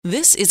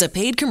This is a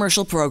paid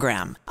commercial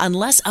program.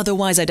 Unless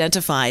otherwise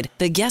identified,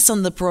 the guests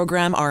on the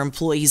program are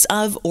employees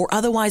of or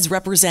otherwise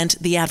represent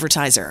the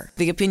advertiser.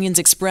 The opinions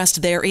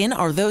expressed therein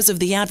are those of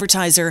the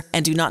advertiser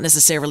and do not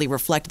necessarily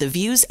reflect the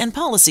views and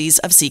policies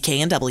of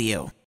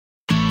CKNW.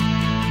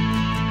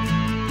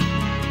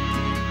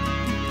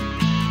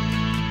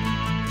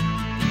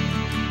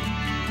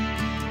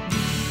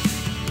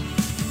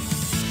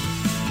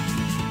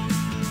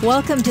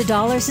 Welcome to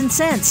Dollars and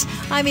Cents.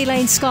 I'm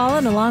Elaine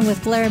Scollin along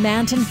with Blair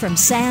Manton from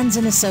Sands &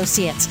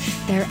 Associates.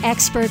 They're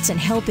experts in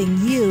helping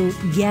you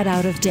get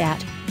out of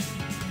debt.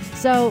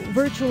 So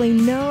virtually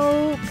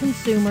no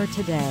consumer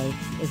today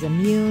is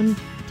immune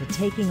to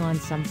taking on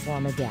some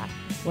form of debt,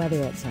 whether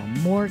it's a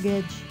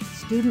mortgage,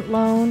 student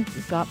loan,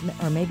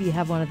 or maybe you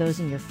have one of those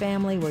in your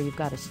family where you've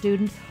got a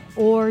student,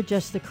 or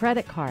just the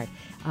credit card.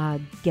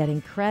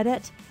 Getting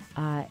credit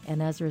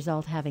and as a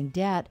result having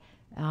debt,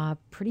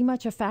 pretty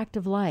much a fact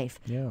of life.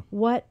 Yeah.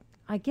 What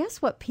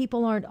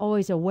people aren't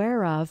always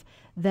aware of,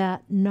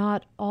 that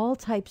not all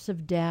types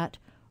of debt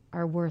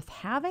are worth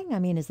having. I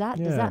mean, does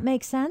that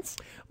make sense?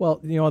 Well,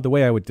 the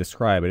way I would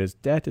describe it is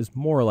debt is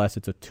more or less,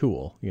 it's a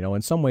tool.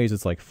 In some ways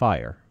it's like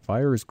fire.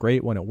 Fire is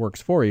great when it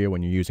works for you,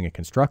 when you're using it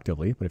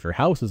constructively. But if your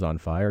house is on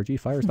fire,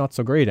 fire's not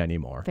so great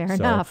anymore. Fair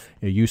enough.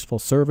 A useful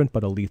servant,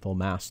 but a lethal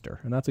master.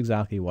 And that's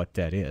exactly what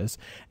debt is.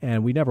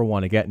 And we never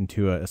want to get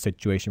into a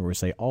situation where we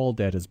say all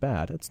debt is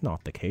bad. It's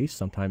not the case.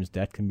 Sometimes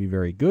debt can be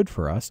very good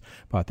for us,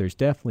 but there's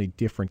definitely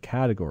different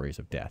categories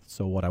of debt.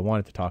 So what I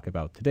wanted to talk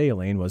about today,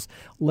 Elaine, was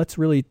let's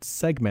really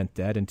segment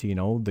debt into,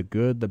 the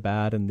good, the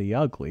bad, and the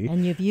ugly.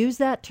 And you've used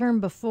that term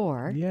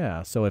before.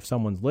 Yeah. So if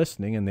someone's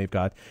listening and they've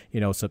got,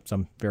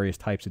 some various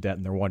types of debt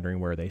and they're wondering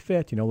where they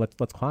fit,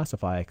 let's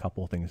classify a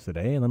couple of things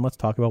today, and then let's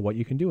talk about what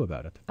you can do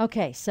about it.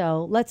 Okay,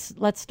 so let's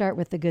start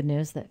with the good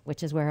news,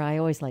 which is where I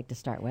always like to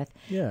start with.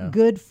 Yeah.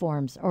 Good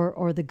forms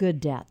or the good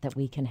debt that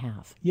we can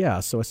have.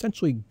 Yeah, so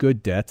essentially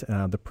good debt,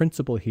 the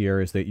principle here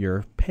is that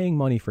you're paying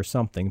money for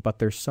something, but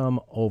there's some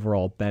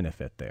overall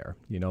benefit there.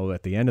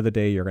 At the end of the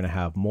day, you're going to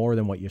have more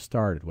than what you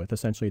started with.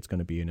 Essentially, it's going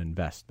to be an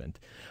investment.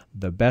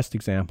 The best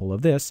example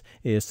of this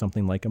is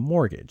something like a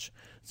mortgage.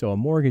 So a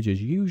mortgage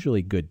is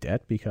usually good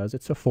debt because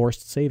it's a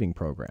forced saving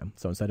program.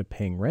 So instead of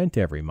paying rent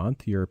every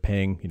month, you're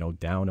paying,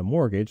 down a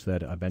mortgage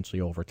that eventually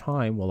over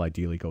time will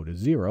ideally go to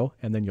zero,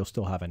 and then you'll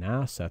still have an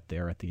asset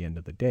there at the end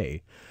of the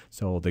day.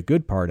 So the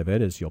good part of it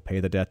is you'll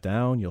pay the debt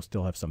down, you'll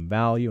still have some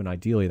value, and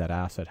ideally that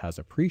asset has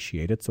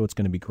appreciated, so it's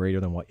going to be greater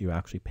than what you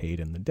actually paid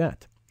in the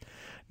debt.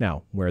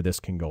 Now, where this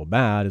can go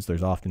bad is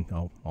there's often,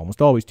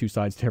 almost always two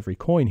sides to every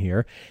coin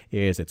here,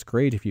 is it's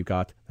great if you've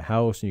got the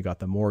house and you got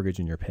the mortgage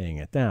and you're paying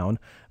it down,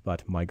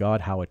 but my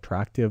God, how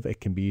attractive it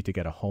can be to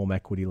get a home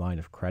equity line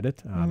of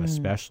credit,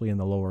 especially in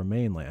the lower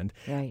mainland.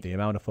 Right. The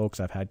amount of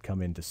folks I've had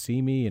come in to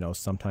see me,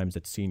 sometimes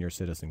it's senior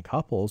citizen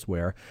couples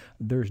where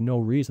there's no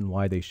reason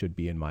why they should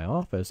be in my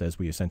office as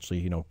we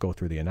essentially, go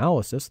through the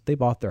analysis. They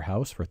bought their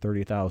house for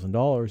 $30,000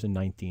 in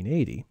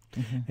 1980.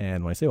 Mm-hmm.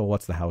 And when I say, well,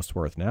 what's the house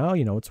worth now?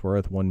 It's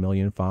worth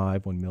 $1,500,000,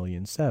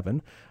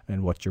 $1,700,000.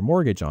 And what's your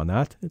mortgage on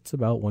that? It's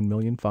about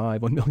 $1,500,000,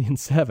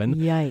 $1,700,000.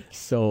 Yikes.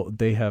 So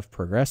they have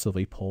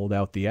progressively pulled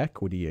out the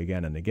equity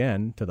again and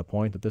again to the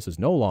point that this is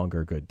no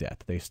longer good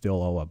debt. They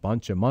still owe a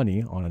bunch of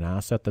money on an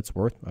asset that's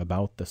worth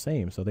about the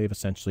same. So they've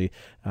essentially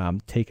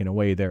taken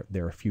away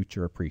their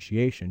future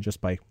appreciation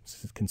just by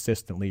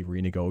consistently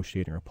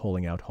renegotiating or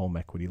pulling out home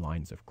equity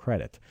lines of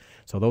credit.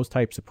 So those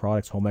types of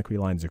products, home equity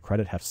lines of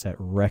credit, have set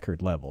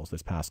record levels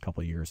this past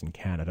couple of years in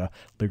Canada.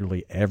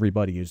 Literally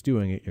everybody is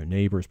doing it. Your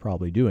neighbor's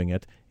probably doing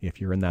it. If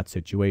you're in that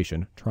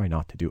situation, try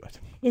not to do it.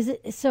 Is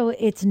it so?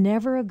 It's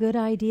never a good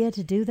idea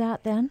to do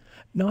that then?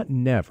 Not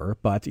never,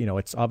 but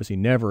it's obviously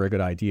never a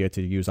good idea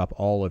to use up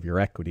all of your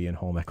equity in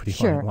home equity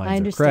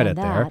lines of credit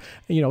that.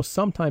 There.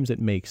 Sometimes it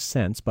makes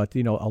sense, but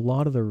a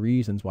lot of the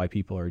reasons why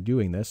people are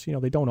doing this,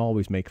 they don't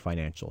always make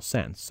financial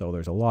sense. So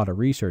there's a lot of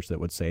research that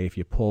would say if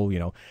you pull,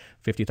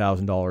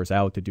 $50,000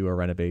 out to do a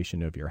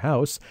renovation of your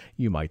house,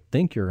 you might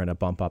think you're going to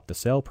bump up the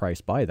sale price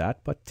by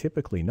that, but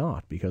typically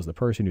not, because the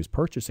person who's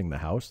purchasing the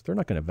house, they're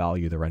not going to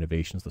value the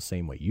renovations the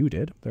same way you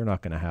did. They're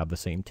not going to have the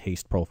same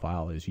taste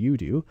profile as you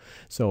do.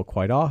 So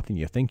quite often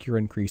you think you're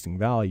increasing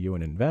value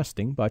and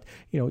investing, but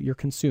you're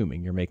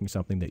consuming. You're making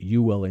something that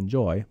you will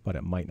enjoy, but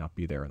it might not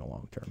be there in the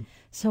long term.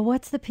 So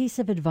what's the piece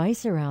of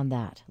advice around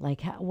that?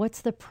 Like, what's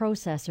the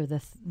process or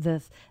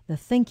the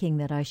thinking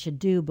that I should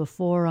do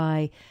before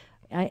I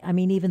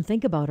even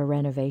think about a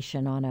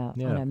renovation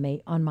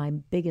on my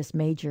biggest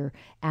major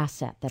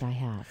asset that I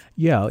have.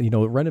 Yeah,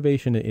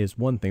 renovation is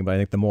one thing, but I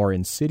think the more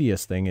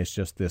insidious thing is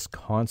just this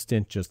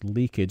constant just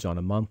leakage on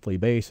a monthly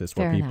basis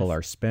where people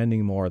are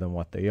spending more than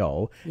what they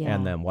owe. Yeah.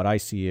 And then what I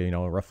see,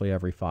 roughly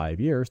every 5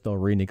 years, they'll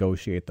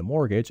renegotiate the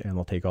mortgage and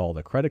they'll take all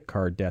the credit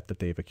card debt that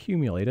they've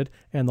accumulated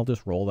and they'll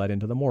just roll that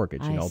into the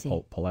mortgage,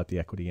 pull out the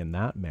equity in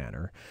that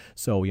manner.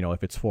 So,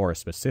 if it's for a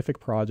specific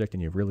project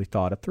and you've really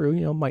thought it through,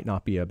 it might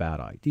not be a bad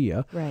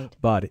idea. Right.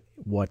 But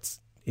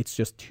what's it's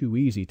just too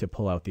easy to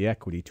pull out the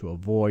equity to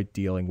avoid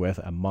dealing with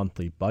a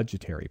monthly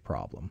budgetary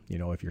problem.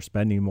 If you're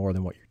spending more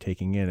than what you're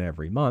taking in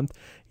every month,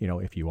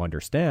 if you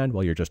understand,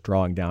 well, you're just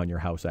drawing down your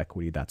house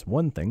equity, that's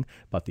one thing.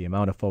 But the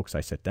amount of folks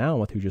I sit down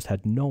with who just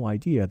had no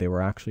idea they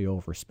were actually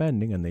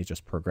overspending, and they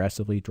just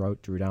progressively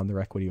drew down their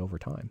equity over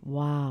time.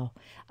 Wow.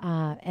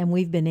 And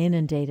we've been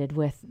inundated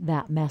with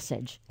that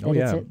message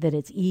that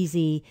it's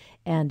easy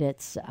and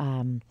it's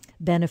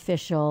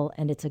beneficial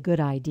and it's a good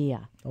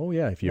idea. Oh,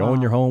 yeah. If you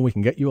own your home, we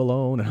can get you a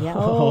loan. Yeah.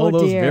 All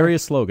those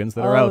various slogans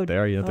that are out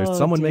there. There's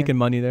someone dear. making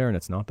money there, and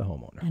it's not the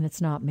homeowner. And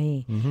it's not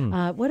me.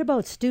 What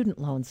about student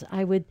loans?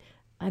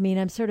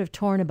 I'm sort of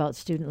torn about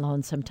student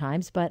loans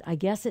sometimes, but I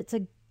guess it's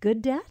a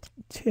good debt?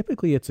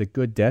 Typically, it's a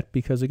good debt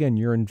because, again,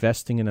 you're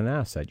investing in an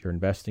asset. You're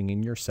investing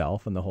in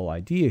yourself, and the whole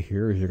idea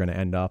here is you're going to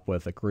end up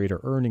with a greater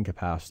earning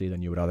capacity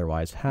than you would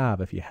otherwise have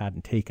if you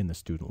hadn't taken the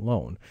student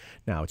loan.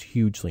 Now, it's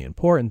hugely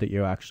important that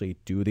you actually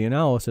do the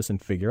analysis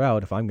and figure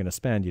out, if I'm going to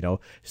spend,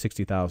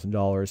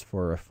 $60,000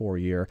 for a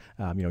 4-year,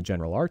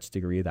 general arts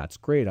degree, that's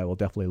great. I will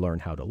definitely learn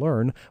how to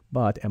learn,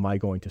 but am I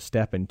going to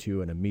step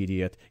into an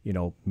immediate,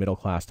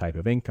 middle-class type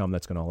of income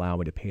that's going to allow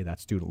me to pay that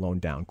student loan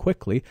down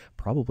quickly?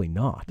 Probably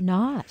not.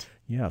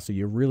 Yeah, so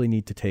you really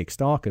need to take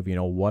stock of,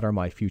 what are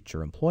my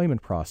future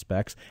employment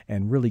prospects,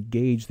 and really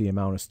gauge the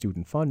amount of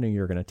student funding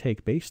you're going to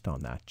take based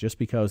on that. Just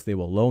because they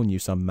will loan you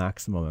some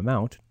maximum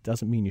amount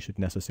doesn't mean you should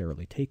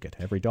necessarily take it.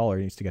 Every dollar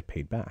needs to get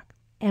paid back.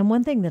 And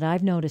one thing that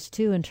I've noticed,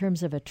 too, in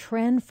terms of a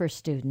trend for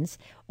students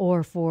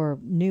or for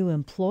new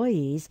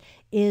employees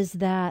is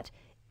that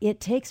it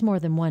takes more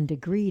than one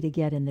degree to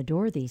get in the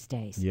door these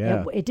days.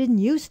 Yeah. It didn't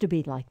used to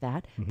be like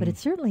that, but it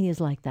certainly is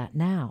like that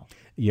now.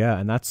 Yeah,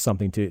 and that's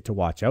something to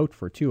watch out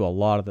for too. A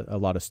lot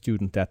of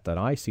student debt that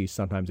I see,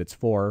 sometimes it's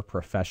for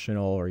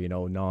professional or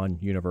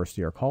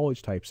non-university or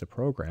college types of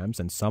programs,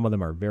 and some of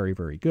them are very,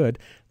 very good.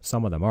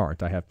 Some of them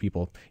aren't. I have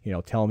people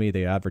tell me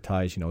they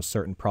advertise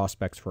certain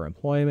prospects for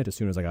employment. As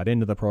soon as I got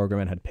into the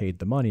program and had paid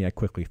the money, I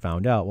quickly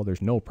found out, well,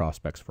 there's no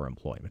prospects for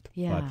employment.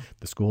 Yeah. But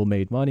the school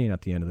made money, and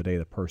at the end of the day,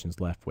 the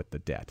person's left with the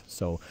debt.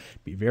 So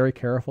be very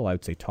careful. I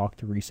would say talk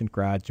to recent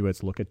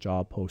graduates, look at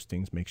job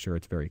postings, make sure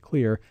it's very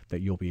clear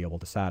that you'll be able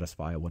to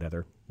satisfy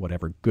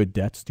whatever good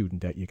debt,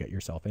 student debt you get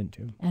yourself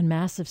into. And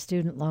massive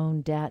student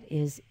loan debt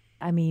is,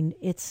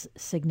 it's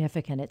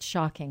significant. It's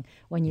shocking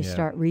when you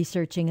start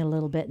researching a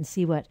little bit and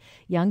see what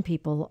young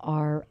people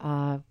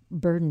are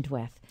burdened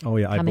with. Oh,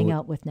 yeah, coming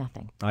out with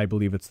nothing. I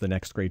believe it's the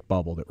next great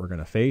bubble that we're going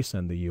to face,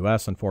 and the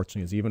U.S.,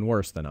 unfortunately, is even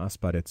worse than us,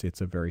 but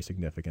it's a very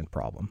significant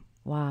problem.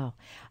 Wow.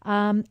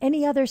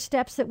 Any other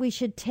steps that we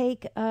should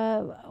take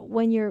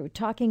when you're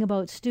talking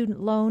about student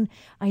loan?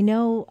 I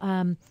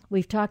know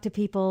we've talked to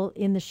people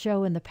in the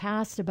show in the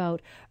past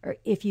about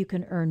if you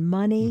can earn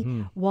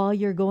money while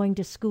you're going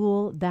to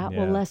school, that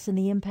will lessen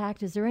the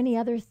impact. Is there any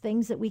other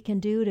things that we can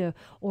do to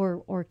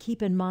or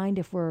keep in mind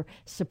if we're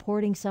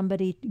supporting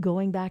somebody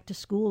going back to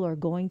school or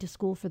going to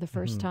school for the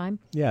first time?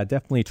 Yeah,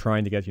 definitely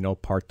trying to get,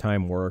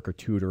 part-time work or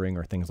tutoring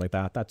or things like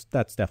that. That's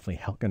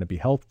definitely going to be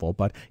helpful.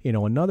 But,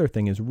 another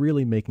thing is really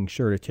making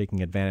sure you're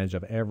taking advantage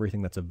of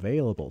everything that's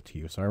available to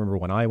you. So I remember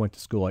when I went to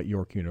school at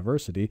York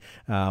University,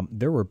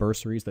 there were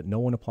bursaries that no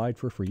one applied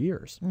for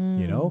years,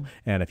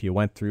 and if you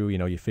went through,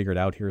 you figured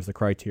out here's the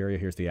criteria,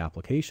 here's the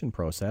application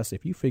process.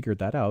 If you figured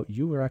that out,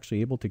 you were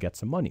actually able to get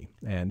some money.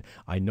 And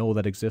I know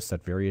that exists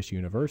at various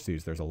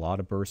universities. There's a lot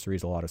of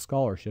bursaries, a lot of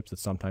scholarships that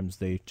sometimes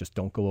they just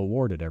don't go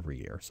awarded every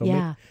year.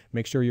 So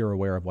make sure you're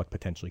aware of what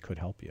potentially could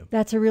help you.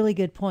 That's a really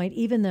good point.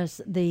 Even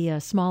the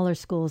smaller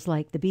schools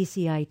like the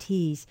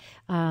BCITs,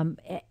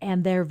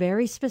 and they're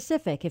very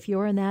specific. If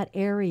you're in that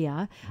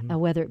area,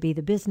 whether it be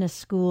the business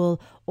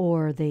school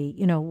or the,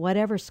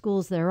 whatever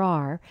schools there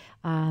are,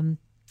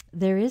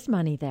 there is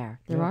money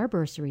there. There are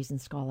bursaries and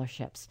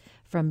scholarships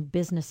from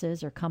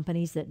businesses or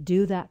companies that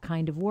do that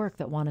kind of work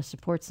that want to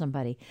support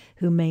somebody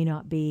who may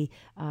not be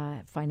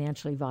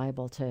financially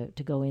viable to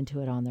go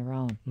into it on their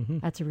own.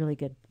 That's a really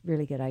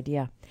good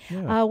idea.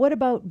 Yeah. What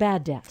about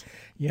bad debt?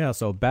 Yeah,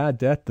 so bad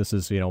debt, this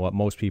is, what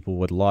most people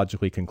would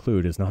logically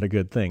conclude is not a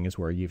good thing, is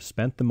where you've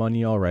spent the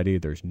money already,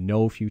 there's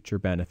no future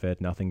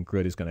benefit, nothing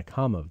good is going to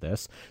come of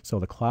this. So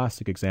the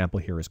classic example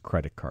here is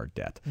credit card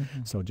debt.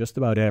 So just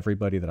about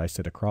everybody that I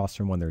sit across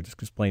from when they're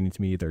just explaining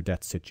to me their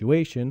debt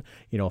situation,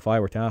 if I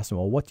were to ask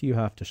them, well, what do you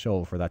have to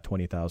show for that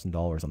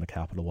 $20,000 on the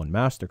Capital One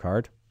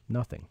MasterCard?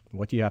 Nothing.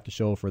 What do you have to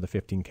show for the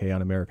 $15,000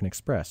 on American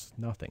Express?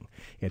 Nothing.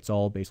 It's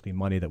all basically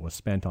money that was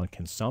spent on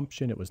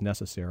consumption. It was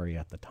necessary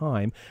at the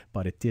time,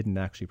 but it didn't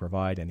actually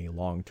provide any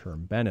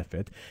long-term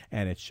benefit.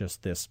 And it's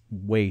just this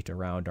weight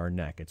around our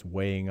neck. It's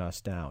weighing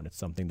us down. It's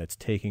something that's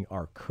taking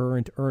our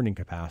current earning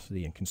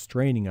capacity and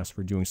constraining us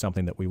for doing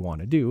something that we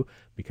want to do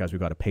because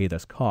we've got to pay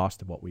this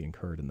cost of what we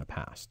incurred in the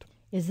past.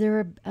 Is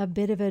there a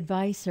bit of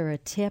advice or a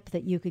tip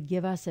that you could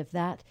give us if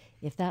that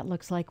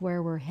looks like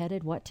where we're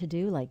headed, what to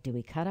do? Like, do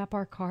we cut up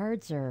our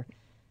cards or?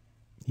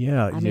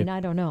 Yeah. I mean, I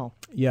don't know.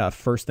 Yeah,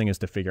 first thing is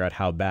to figure out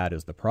how bad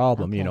is the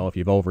problem. Okay. If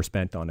you've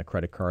overspent on a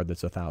credit card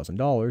that's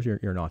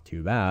 $1,000, you're not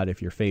too bad.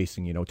 If you're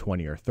facing,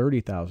 $20,000 or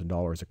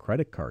 $30,000 of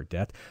credit card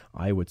debt,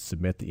 I would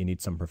submit that you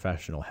need some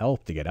professional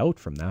help to get out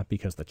from that,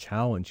 because the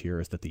challenge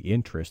here is that the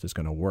interest is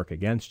going to work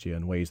against you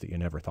in ways that you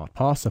never thought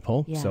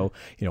possible. Yeah. So,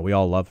 we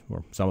all love,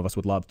 or some of us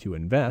would love to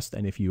invest.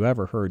 And if you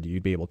ever heard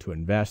you'd be able to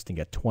invest and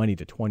get 20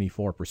 to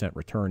 24%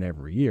 return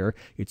every year,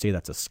 you'd say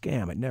that's a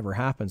scam. It never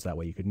happens that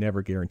way. You could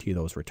never guarantee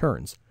those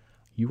returns.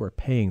 You are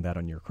paying that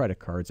on your credit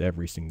cards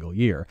every single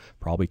year,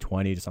 probably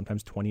 20 to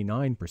sometimes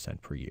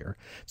 29% per year.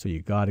 So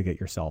you got to get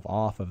yourself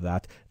off of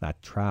that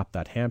trap,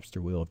 that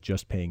hamster wheel of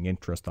just paying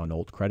interest on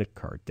old credit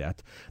card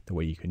debt. The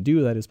way you can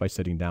do that is by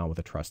sitting down with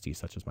a trustee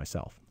such as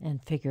myself.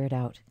 And figure it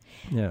out.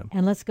 Yeah.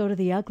 And let's go to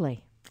the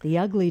ugly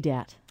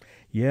debt.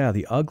 Yeah,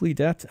 the ugly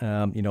debt,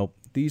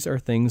 these are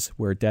things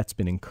where debt's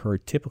been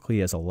incurred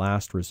typically as a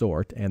last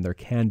resort, and there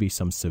can be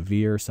some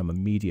severe, some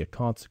immediate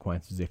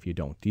consequences if you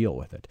don't deal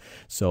with it.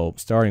 So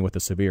starting with the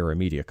severe or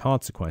immediate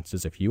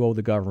consequences, if you owe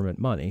the government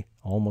money,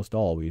 almost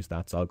always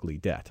that's ugly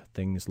debt.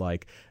 Things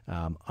like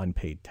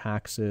unpaid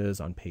taxes,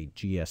 unpaid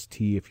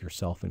GST if you're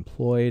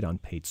self-employed,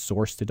 unpaid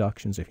source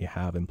deductions if you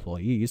have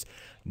employees.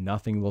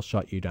 Nothing will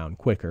shut you down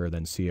quicker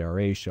than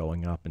CRA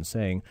showing up and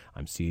saying,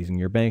 I'm seizing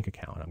your bank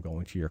account, I'm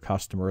going to your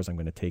customers, I'm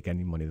going to take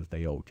any money that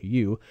they owe to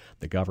you.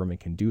 The government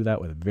can do that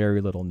with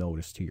very little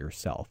notice to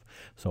yourself.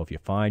 So if you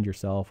find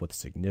yourself with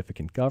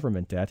significant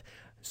government debt,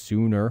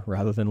 sooner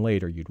rather than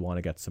later, you'd want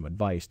to get some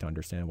advice to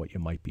understand what you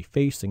might be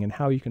facing and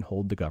how you can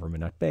hold the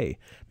government at bay.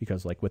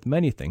 Because like with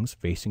many things,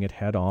 facing it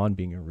head on,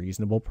 being a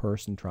reasonable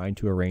person, trying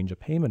to arrange a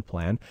payment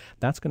plan,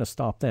 that's going to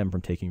stop them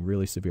from taking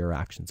really severe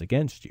actions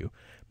against you.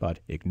 But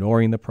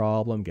ignoring the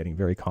problem, getting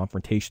very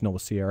confrontational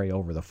with CRA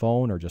over the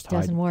phone, or just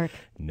doesn't work.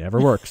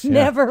 Never works. Yeah.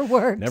 Never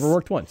works. Never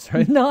worked once,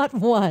 right? Not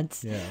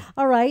once. Yeah.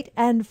 All right.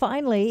 And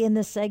finally, in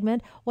this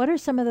segment, what are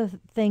some of the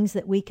things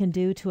that we can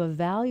do to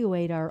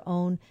evaluate our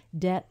own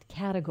debt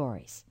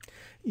categories?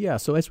 Yeah,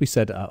 so as we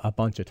said a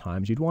bunch of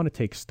times, you'd want to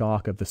take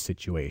stock of the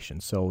situation.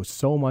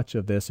 So much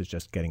of this is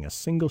just getting a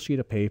single sheet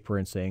of paper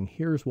and saying,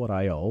 here's what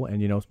I owe.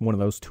 And, one of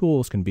those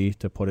tools can be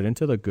to put it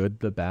into the good,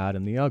 the bad,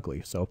 and the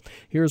ugly. So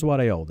here's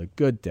what I owe. The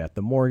good debt,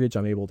 the mortgage,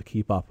 I'm able to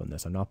keep up on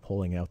this. I'm not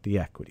pulling out the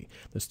equity.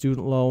 The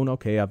student loan,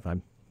 okay,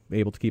 I'm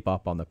able to keep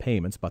up on the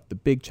payments, but the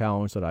big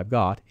challenge that I've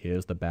got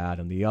is the bad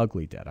and the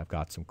ugly debt. I've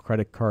got some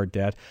credit card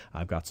debt,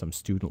 I've got some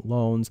student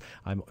loans,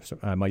 I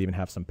might even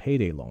have some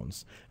payday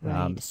loans.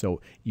 Right. So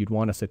you'd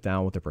want to sit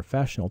down with a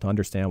professional to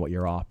understand what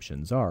your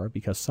options are,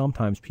 because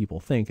sometimes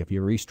people think if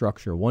you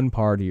restructure one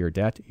part of your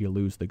debt, you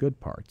lose the good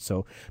part.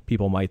 So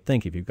people might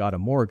think if you've got a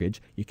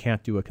mortgage, you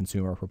can't do a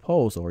consumer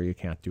proposal, or you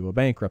can't do a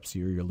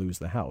bankruptcy, or you lose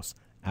the house.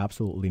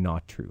 Absolutely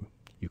not true.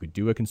 You could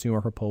do a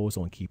consumer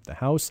proposal and keep the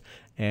house,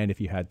 and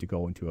if you had to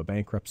go into a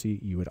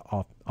bankruptcy, you would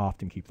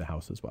often keep the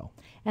house as well.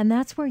 And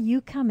that's where you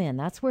come in.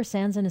 That's where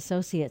Sands &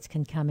 Associates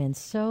can come in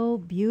so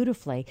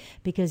beautifully,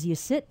 because you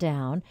sit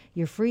down,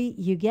 you're free,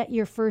 you get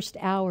your first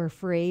hour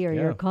free, or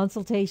your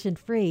consultation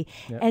free,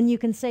 and you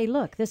can say,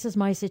 look, this is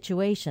my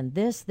situation,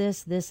 this,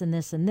 and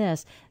this, and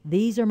this.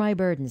 These are my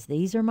burdens.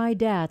 These are my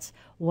debts.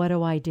 What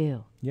do I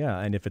do? Yeah,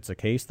 and if it's a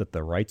case that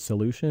the right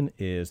solution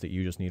is that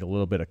you just need a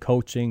little bit of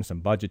coaching,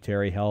 some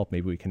budgetary help,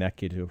 maybe we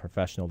connect you to a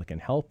professional that can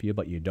help you,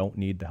 but you don't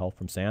need the help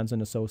from Sands &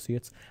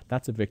 Associates,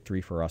 that's a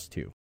victory for us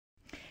too.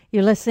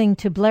 You're listening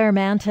to Blair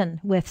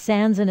Manton with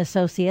Sands &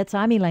 Associates.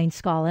 I'm Elaine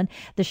Scollin.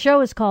 The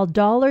show is called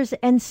Dollars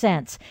and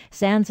Cents.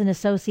 Sands &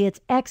 Associates,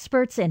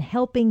 experts in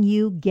helping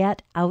you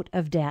get out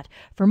of debt.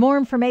 For more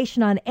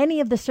information on any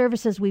of the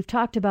services we've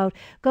talked about,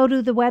 go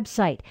to the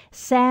website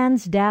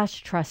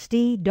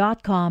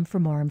sands-trustee.com for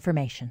more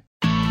information.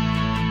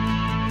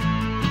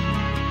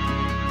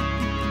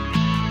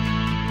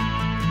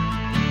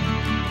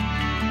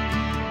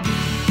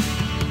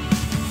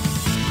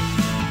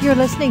 You're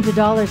listening to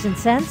Dollars and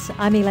Cents.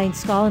 I'm Elaine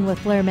Scollin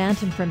with Blair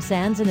Manton from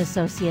Sands &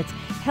 Associates,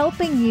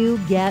 helping you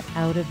get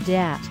out of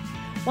debt.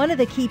 One of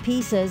the key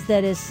pieces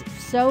that is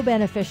so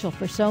beneficial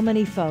for so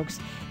many folks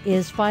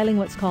is filing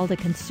what's called a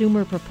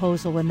consumer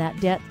proposal when that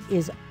debt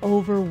is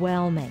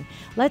overwhelming.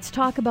 Let's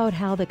talk about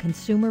how the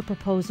consumer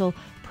proposal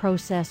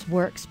process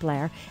works,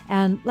 Blair.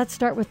 And let's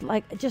start with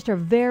just a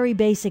very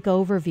basic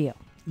overview.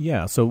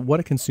 Yeah, so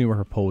what a consumer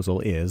proposal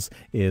is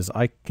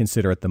I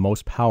consider it the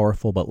most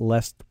powerful but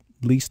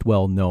least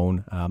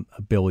well-known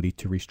ability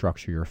to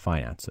restructure your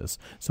finances.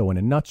 So in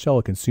a nutshell,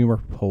 a consumer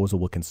proposal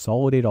will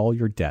consolidate all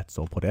your debts.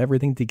 So put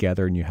everything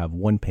together and you have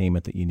one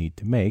payment that you need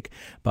to make,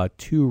 but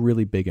two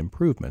really big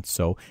improvements.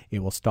 So it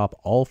will stop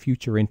all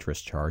future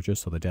interest charges,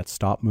 so the debts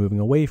stop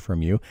moving away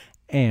from you,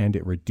 and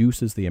it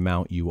reduces the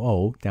amount you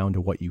owe down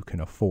to what you can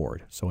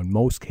afford. So in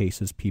most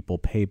cases, people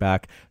pay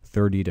back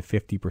 30 to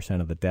 50%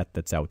 of the debt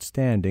that's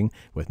outstanding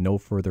with no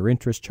further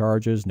interest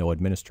charges, no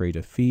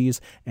administrative fees,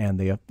 and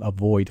they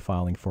avoid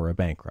filing for a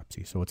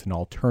bankruptcy. So it's an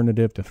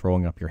alternative to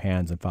throwing up your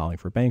hands and filing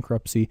for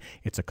bankruptcy.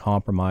 It's a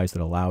compromise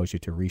that allows you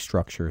to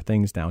restructure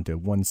things down to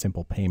one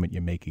simple payment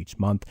you make each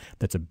month.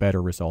 That's a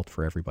better result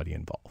for everybody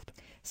involved.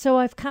 So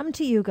I've come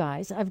to you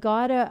guys. I've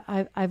got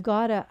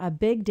a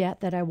big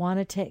debt that I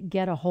want to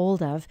get a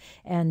hold of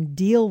and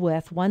deal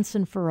with once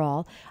and for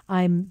all.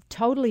 I'm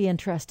totally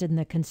interested in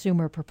the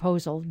consumer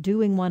proposal,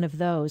 doing one of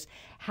those.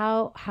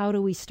 How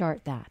do we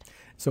start that?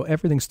 So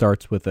everything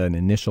starts with an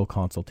initial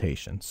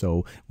consultation.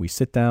 So we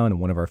sit down in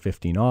one of our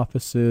 15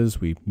 offices,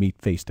 we meet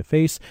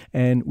face-to-face,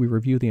 and we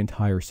review the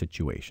entire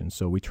situation.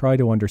 So we try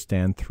to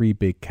understand 3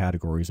 big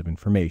categories of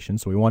information.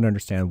 So we want to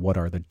understand, what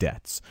are the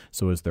debts?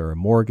 So is there a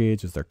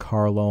mortgage? Is there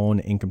car loan,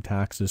 income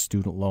taxes,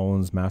 student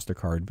loans,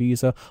 MasterCard,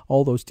 Visa?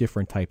 All those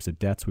different types of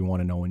debts we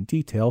want to know in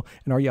detail.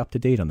 And are you up to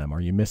date on them?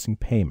 Are you missing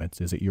payments?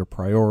 Is it your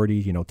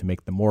priority, to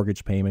make the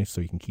mortgage payment so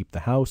you can keep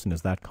the house? And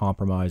is that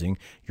compromising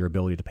your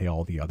ability to pay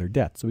all the other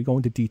debts? So we go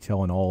into detail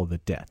on all of the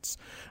debts.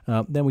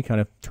 Then we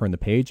kind of turn the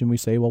page and we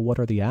say, well, what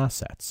are the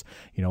assets?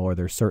 Are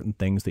there certain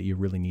things that you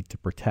really need to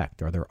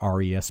protect? Are there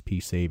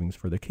RESP savings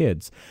for the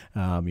kids?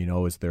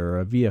 Is there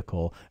a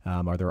vehicle?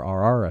 Are there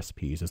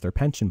RRSPs? Is there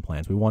pension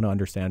plans? We want to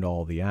understand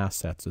all of the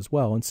assets as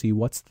well and see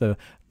what's the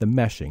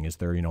meshing. Is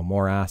there,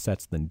 more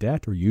assets than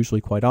debt? Or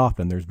usually quite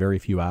often there's very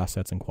few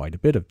assets and quite a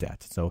bit of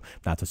debt. So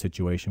that's a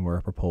situation where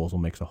a proposal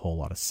makes a whole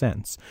lot of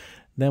sense.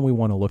 Then we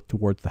want to look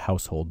towards the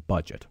household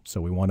budget.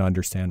 So we want to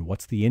understand,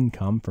 what's the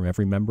income from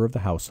every member of the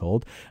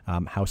household?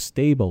 How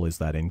stable is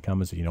that income?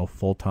 Is it,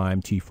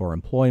 full-time T4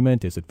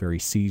 employment? Is it very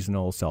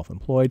seasonal,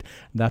 self-employed?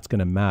 That's going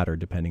to matter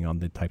depending on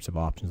the types of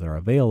options that are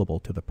available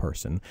to the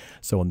person.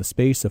 So in the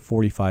space of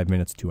 45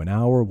 minutes to an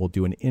hour, we'll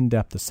do an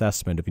in-depth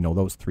assessment of,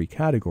 those 3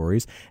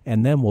 categories,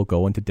 and then we'll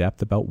go into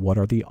depth about what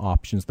are the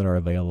options that are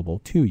available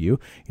to you.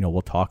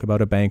 We'll talk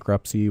about a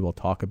bankruptcy. We'll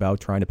talk about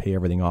trying to pay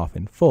everything off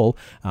in full.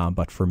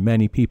 But for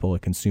many people,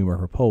 a consumer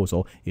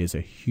proposal is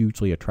a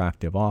hugely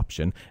attractive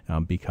option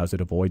because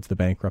it avoids the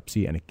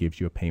bankruptcy and it gives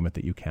you a payment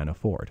that you can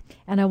afford.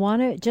 And I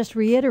want to just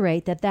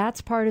reiterate that that's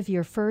part of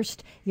your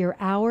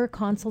hour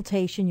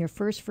consultation, your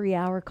first free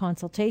hour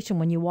consultation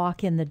when you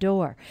walk in the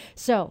door.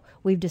 So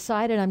we've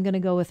decided I'm going to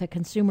go with a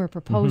consumer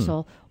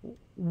proposal. Mm-hmm.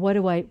 What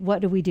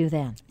do we do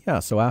then? Yeah,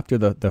 so after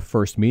the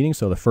first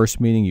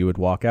meeting, you would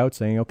walk out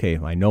saying, okay,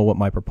 I know what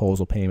my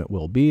proposal payment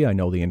will be. I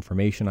know the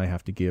information I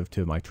have to give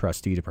to my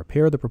trustee to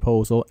prepare the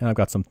proposal, and I've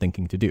got some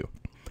thinking to do.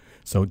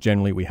 So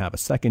generally we have a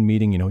second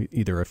meeting,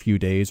 either a few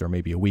days or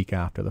maybe a week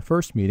after the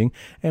first meeting,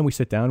 and we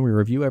sit down, we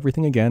review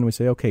everything again. We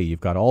say, okay, you've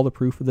got all the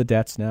proof of the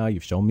debts now.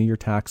 You've shown me your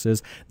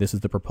taxes. This is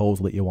the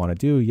proposal that you want to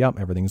do. Yep,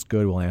 everything's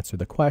good. We'll answer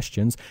the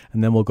questions,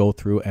 and then we'll go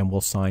through and we'll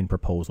sign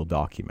proposal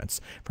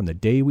documents. From the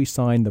day we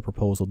sign the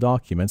proposal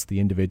documents, the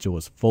individual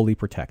is fully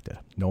protected.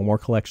 No more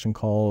collection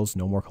calls,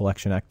 no more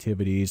collection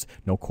activities,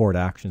 no court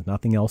actions.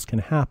 Nothing else can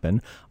happen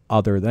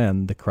other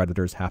than the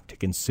creditors have to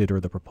consider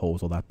the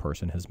proposal that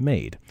person has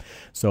made.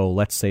 So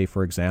let's say,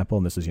 for example,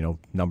 and this is,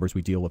 numbers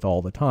we deal with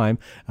all the time,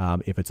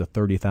 if it's a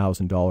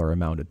 $30,000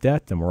 amount of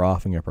debt and we're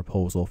offering a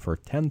proposal for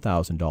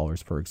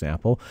 $10,000, for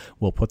example,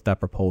 we'll put that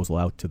proposal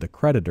out to the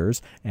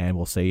creditors and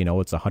we'll say,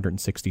 it's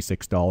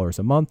 $166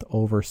 a month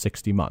over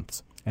 60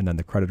 months. And then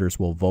the creditors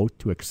will vote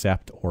to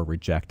accept or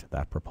reject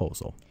that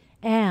proposal.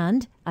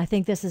 And I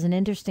think this is an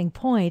interesting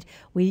point.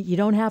 You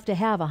don't have to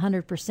have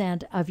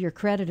 100% of your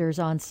creditors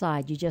on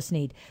side. You just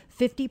need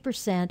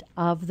 50%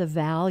 of the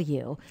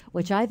value,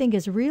 which I think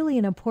is really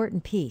an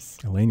important piece.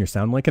 Elaine, you're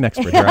sounding like an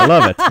expert here. I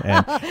love it.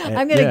 And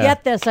I'm going to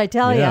get this, I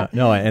tell you.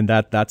 No, and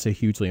that's a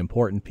hugely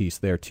important piece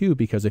there too,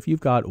 because if you've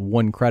got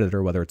one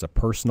creditor, whether it's a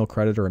personal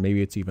creditor or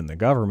maybe it's even the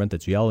government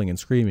that's yelling and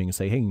screaming and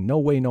say, hey, no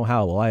way, no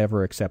how will I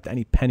ever accept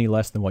any penny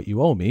less than what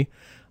you owe me,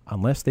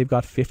 unless they've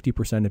got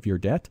 50% of your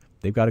debt,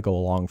 they've got to go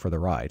along for the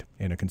ride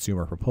in a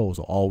consumer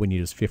proposal. All we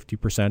need is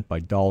 50% by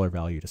dollar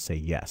value to say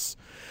yes.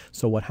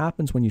 So what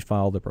happens when you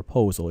file the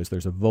proposal is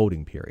there's a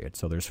voting period.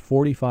 So there's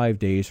 45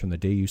 days from the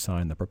day you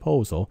sign the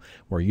proposal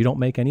where you don't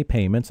make any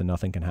payments and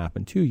nothing can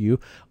happen to you.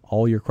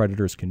 All your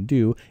creditors can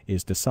do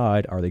is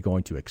decide, are they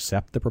going to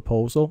accept the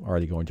proposal, are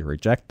they going to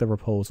reject the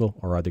proposal,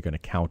 or are they going to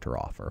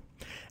counteroffer?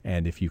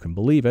 And if you can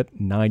believe it,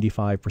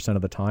 95%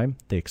 of the time,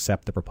 they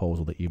accept the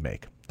proposal that you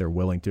make. They're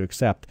willing to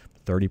accept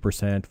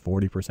 30%,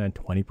 40%,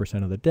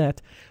 20% of the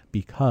debt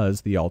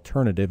because the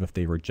alternative, if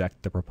they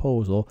reject the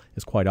proposal,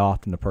 is quite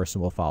often the person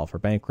will file for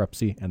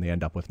bankruptcy and they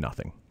end up with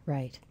nothing.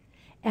 Right.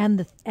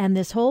 And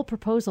this whole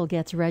proposal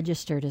gets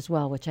registered as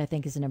well, which I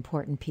think is an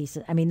important piece.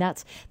 I mean,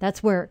 that's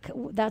where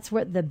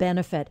the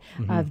benefit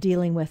of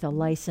dealing with a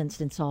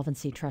licensed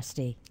insolvency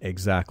trustee.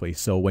 Exactly.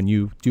 So when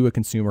you do a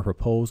consumer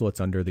proposal,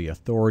 it's under the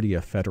authority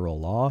of federal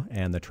law,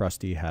 and the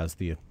trustee has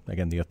the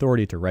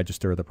authority to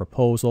register the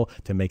proposal,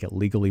 to make it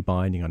legally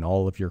binding on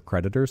all of your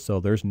creditors. So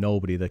there's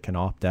nobody that can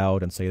opt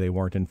out and say they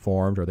weren't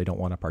informed or they don't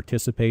want to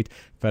participate.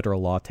 Federal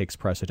law takes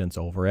precedence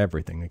over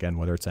everything. Again,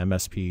 whether it's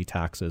MSP,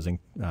 taxes, and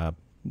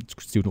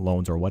student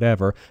loans or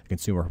whatever, a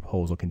consumer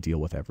proposal can deal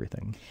with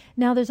everything.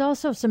 Now, there's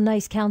also some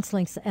nice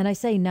counseling, and I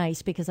say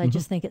nice because I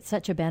just think it's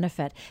such a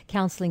benefit,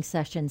 counseling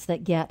sessions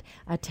that get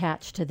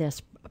attached to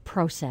this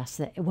process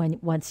that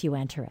once you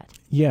enter it?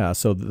 Yeah,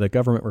 so the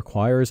government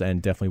requires,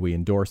 and definitely we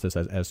endorse this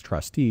as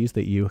trustees,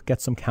 that you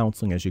get some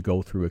counseling as you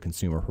go through a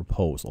consumer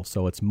proposal.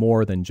 So it's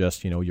more than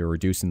just, you're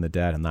reducing the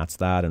debt and that's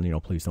that,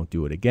 and, please don't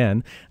do it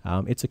again.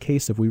 It's a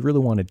case of we really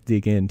want to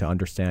dig in to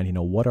understand,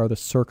 what are the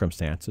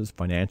circumstances,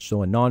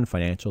 financial and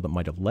non-financial, that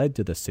might have led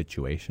to this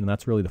situation. And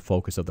that's really the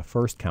focus of the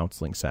first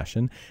counseling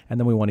session. And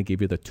then we want to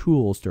give you the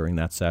tools during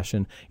that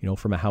session,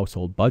 from a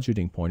household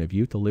budgeting point of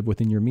view, to live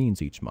within your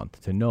means each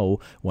month, to know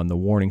when the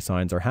warning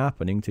signs are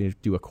happening, to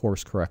do a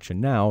course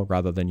correction now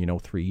rather than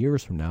 3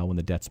 years from now when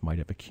the debts might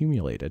have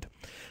accumulated.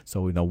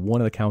 So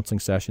one of the counseling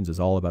sessions is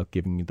all about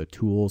giving you the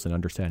tools and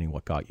understanding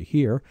what got you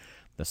here.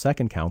 The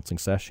second counseling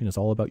session is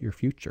all about your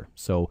future.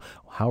 So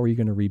how are you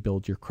going to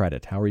rebuild your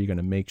credit? How are you going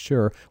to make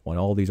sure when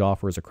all these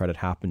offers of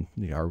credit are going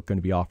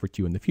to be offered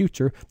to you in the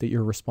future, that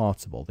you're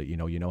responsible, that you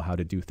know how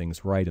to do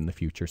things right in the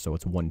future, so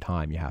it's one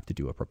time you have to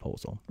do a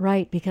proposal.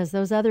 Right, because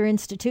those other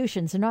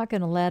institutions are not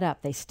going to let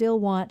up. They still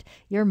want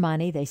your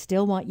money. They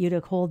still want you to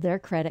hold their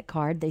credit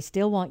card. They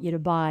still want you to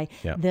buy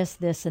this,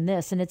 and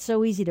this. And it's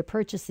so easy to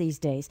purchase these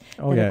days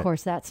of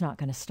course, that's not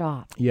going to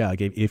stop. Yeah,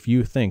 if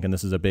you think, and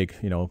this is a big,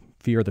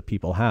 fear that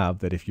people have,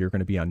 that if you're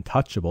going to be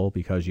untouchable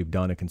because you've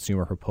done a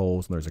consumer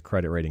proposal and there's a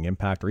credit rating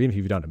impact, or even if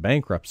you've done a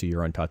bankruptcy,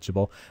 you're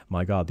untouchable.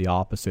 My God, the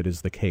opposite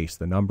is the case.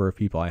 The number of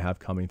people I have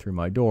coming through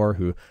my door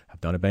who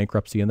have done a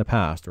bankruptcy in the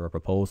past or a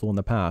proposal in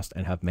the past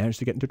and have managed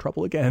to get into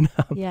trouble again.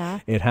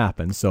 It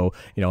happens. So,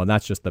 and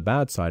that's just the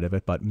bad side of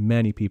it. But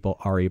many people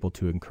are able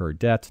to incur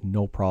debt,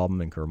 no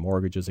problem, incur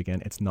mortgages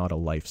again. It's not a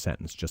life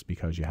sentence just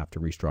because you have to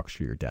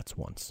restructure your debts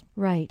once.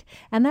 Right.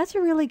 And that's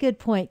a really good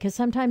point, because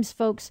sometimes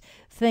folks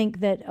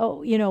think that,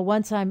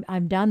 once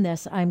I'm done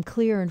this, I'm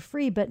clear and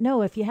free. But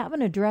no, if you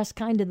haven't addressed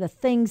kind of the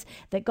things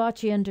that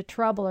got you into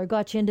trouble or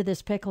got you into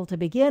this pickle to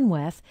begin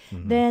with,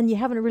 then you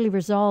haven't really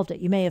resolved it.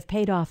 You may have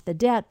paid off the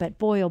debt, but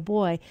boy, oh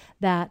boy,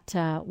 that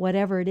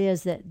whatever it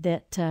is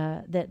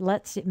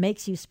that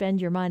makes you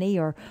spend your money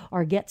or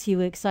gets you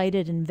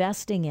excited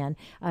investing in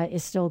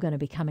is still going to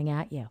be coming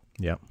at you.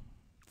 Yeah.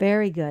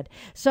 Very good.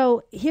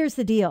 So here's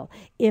the deal.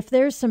 If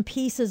there's some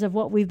pieces of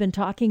what we've been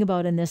talking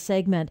about in this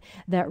segment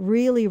that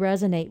really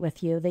resonate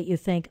with you, that you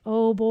think,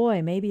 oh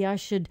boy, maybe I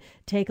should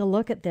take a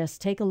look at this,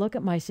 take a look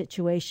at my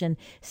situation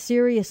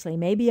seriously.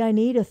 Maybe I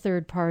need a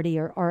third party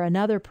or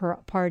another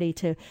party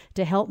to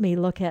help me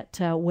look at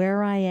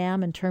where I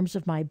am in terms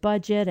of my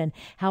budget and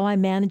how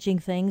I'm managing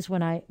things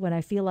when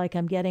I feel like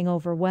I'm getting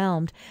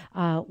overwhelmed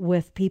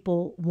with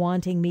people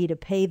wanting me to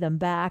pay them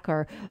back,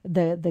 or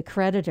the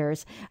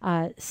creditors.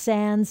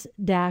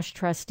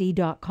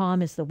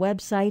 SANS-trustee.com is the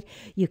website.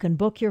 You can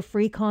book your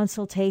free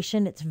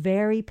consultation. It's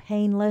very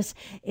painless.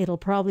 It'll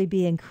probably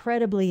be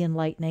incredibly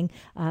enlightening,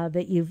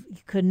 that you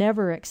could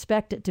never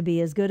expect it to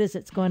be as good as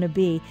it's going to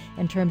be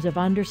in terms of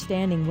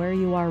understanding where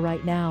you are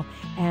right now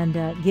and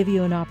give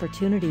you an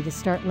opportunity to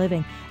start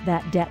living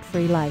that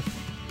debt-free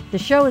life. The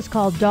show is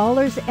called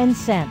Dollars and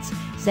Cents.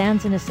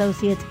 Sands &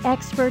 Associates,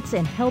 experts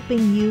in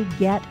helping you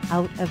get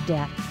out of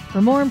debt.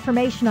 For more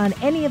information on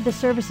any of the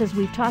services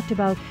we've talked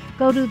about,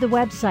 go to the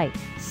website,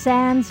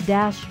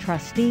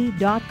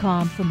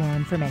 SANS-trustee.com, for more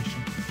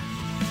information.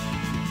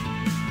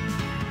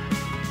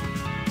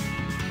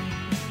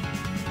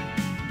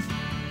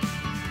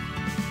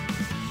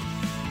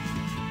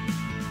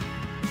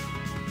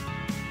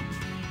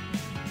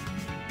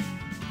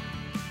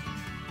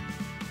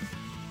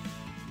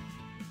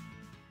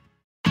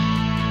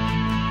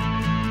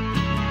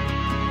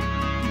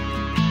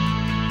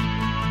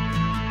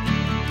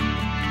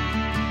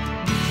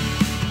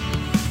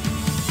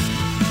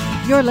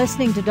 You're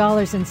listening to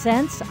Dollars and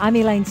Cents. I'm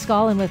Elaine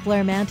Scollin with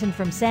Blair Manton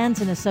from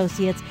Sands &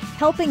 Associates,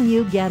 helping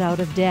you get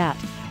out of debt.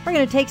 We're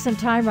going to take some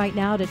time right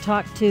now to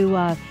talk to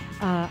a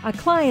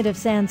client of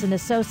Sands &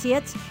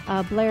 Associates,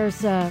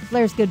 Blair's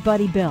good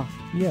buddy, Bill.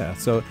 Yeah,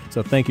 so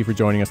thank you for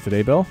joining us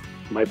today, Bill.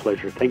 My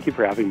pleasure. Thank you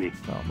for having me.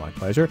 Oh, my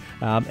pleasure.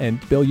 And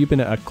Bill, you've been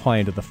a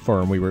client of the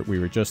firm. We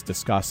were just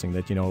discussing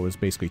that, it was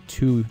basically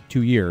two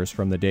years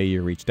from the day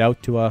you reached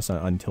out to us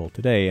until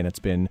today. And it's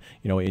been,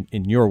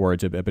 in your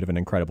words, a bit of an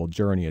incredible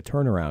journey, a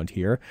turnaround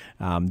here.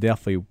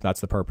 Definitely that's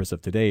the purpose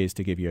of today, is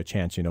to give you a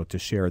chance, to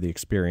share the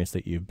experience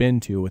that you've been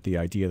to, with the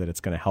idea that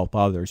it's going to help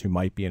others who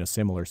might be in a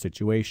similar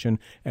situation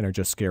and are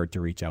just scared to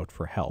reach out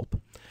for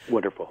help.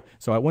 Wonderful.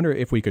 So I wonder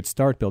if we could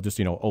start, Bill, just,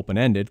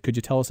 open-ended. Could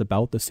you tell us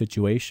about the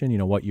situation,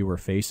 what you were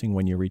facing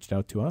when you reached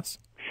out to us?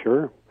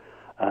 Sure.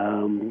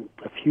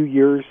 A few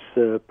years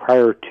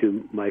prior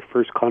to my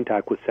first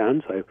contact with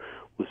Sands, I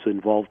was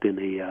involved in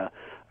a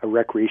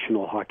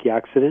recreational hockey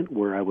accident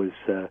where I was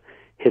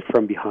hit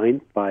from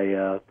behind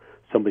by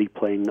somebody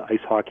playing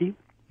ice hockey.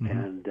 Mm-hmm.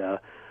 And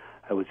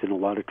I was in a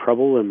lot of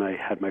trouble, and I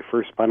had my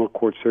first spinal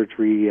cord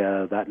surgery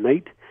that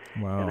night.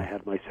 Wow. And I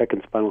had my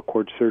second spinal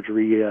cord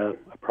surgery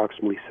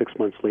approximately 6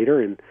 months later,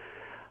 and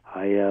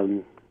I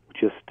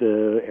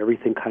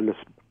everything kind of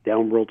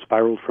downward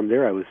spiraled from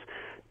there. I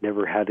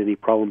never had any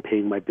problem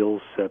paying my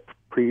bills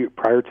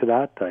prior to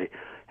that. I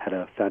had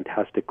a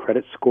fantastic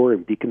credit score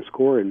and Beacon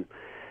score, and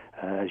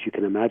as you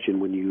can imagine,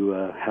 when you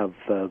have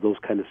those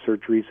kind of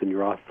surgeries and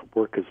you're off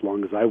work as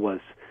long as I was,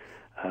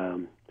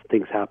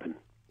 things happen.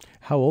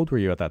 How old were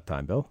you at that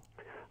time, Bill?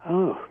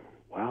 Oh,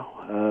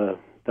 wow.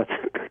 That's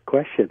a good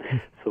question.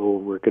 So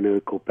we're going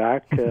to go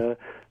back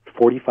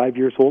 45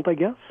 years old, I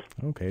guess.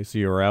 Okay, so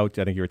you were out,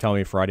 I think you were telling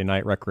me, Friday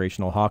night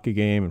recreational hockey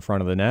game in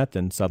front of the net,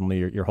 and suddenly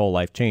your whole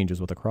life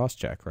changes with a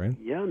cross-check, right?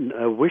 Yeah,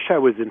 I wish I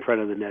was in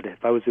front of the net.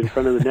 If I was in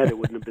front of the net, it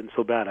wouldn't have been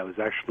so bad. I was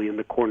actually in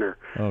the corner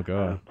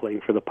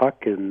playing for the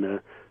puck,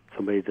 and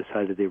somebody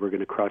decided they were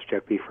going to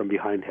cross-check me from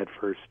behind head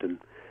first, and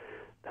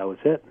that was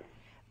it.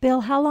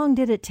 Bill, how long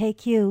did it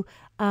take you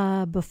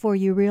before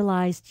you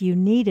realized you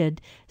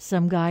needed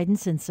some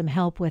guidance and some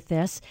help with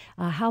this?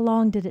 How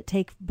long did it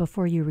take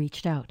before you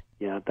reached out?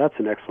 Yeah, that's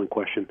an excellent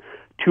question.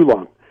 Too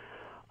long.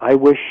 I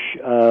wish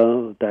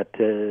that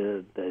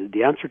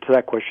the answer to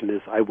that question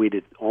is I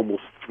waited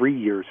almost 3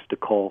 years to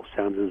call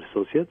Sands &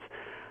 Associates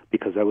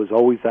because I was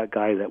always that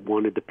guy that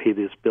wanted to pay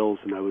these bills,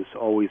 and I was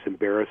always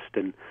embarrassed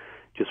and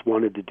just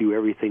wanted to do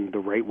everything the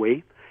right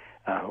way,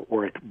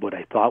 or what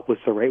I thought was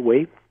the right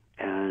way.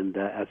 And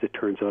as it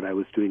turns out, I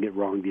was doing it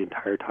wrong the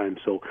entire time.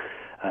 So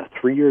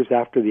 3 years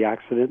after the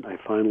accident, I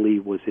finally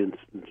was in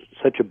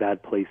such a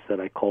bad place that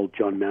I called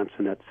John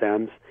Manson at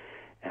Sands,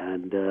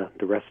 and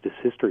the rest is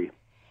history.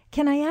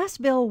 Can I ask,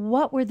 Bill,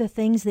 what were the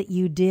things that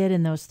you did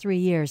in those 3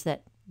 years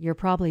that you're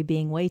probably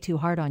being way too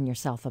hard on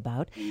yourself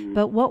about,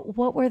 but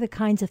what were the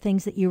kinds of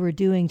things that you were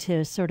doing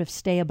to sort of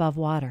stay above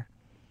water?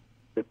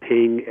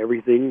 Paying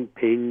everything,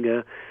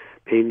 paying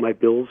my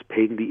bills,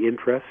 paying the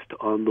interest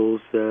on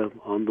those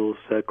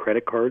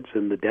credit cards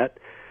and the debt,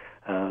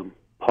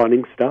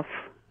 pawning stuff,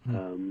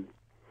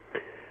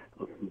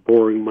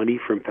 borrowing money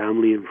from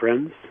family and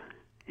friends.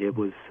 It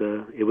was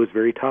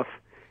very tough,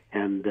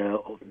 and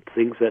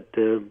things that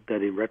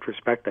in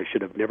retrospect I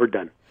should have never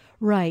done.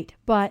 Right,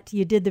 but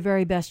you did the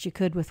very best you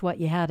could with what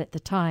you had at the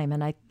time,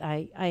 and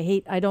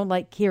I don't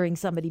like hearing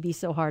somebody be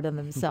so hard on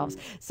themselves.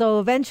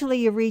 So eventually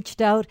you reached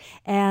out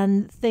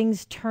and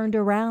things turned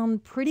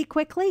around pretty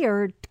quickly,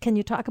 or can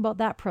you talk about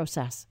that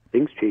process?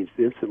 Things changed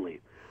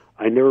instantly.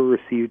 I never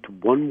received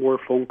one more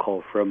phone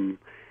call from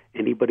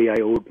anybody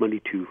I owed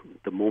money to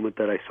the moment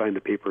that I signed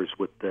the papers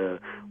with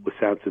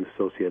Sands &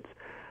 Associates.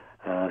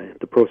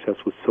 The process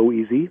was so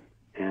easy,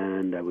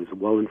 and I was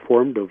well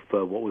informed of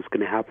what was going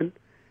to happen.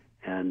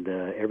 And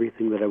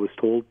everything that I was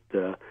told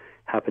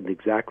happened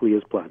exactly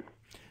as planned.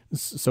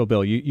 So,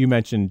 Bill, you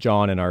mentioned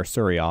John in our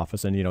Surrey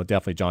office, and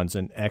definitely John's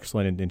an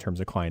excellent in terms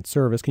of client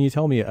service. Can you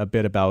tell me a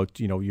bit about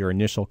your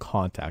initial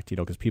contact?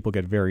 Because people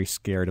get very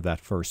scared of that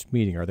first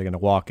meeting. Are they going to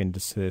walk in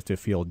to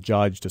feel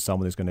judged, to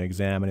someone who's going to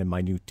examine in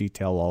minute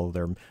detail all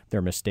of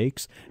their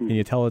mistakes? Can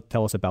you tell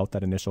us about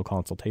that initial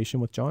consultation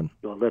with John?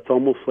 Well, that's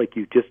almost like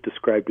you just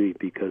described me,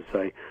 because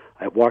I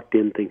walked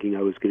in thinking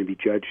I was going to be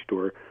judged,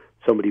 or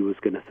somebody was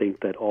going to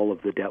think that all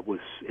of the debt was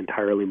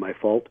entirely my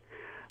fault.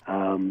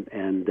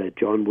 And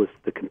John was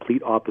the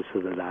complete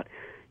opposite of that.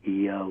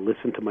 He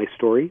listened to my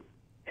story,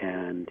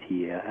 and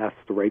he asked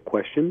the right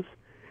questions.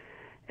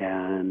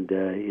 And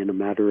in a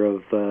matter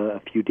of a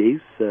few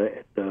days,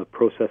 the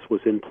process was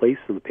in place,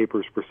 and the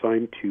papers were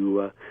signed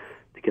to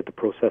get the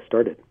process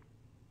started.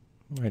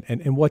 Right.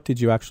 And what did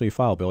you actually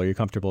file, Bill? Are you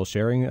comfortable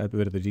sharing a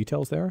bit of the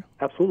details there?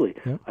 Absolutely.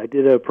 Yeah. I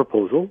did a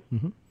proposal.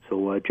 Mm-hmm.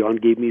 So John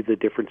gave me the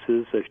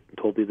differences,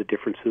 told me the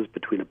differences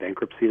between a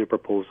bankruptcy and a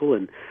proposal,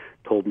 and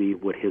told me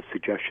what his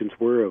suggestions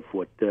were of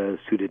what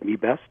suited me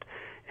best.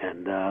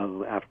 And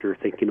after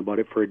thinking about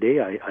it for a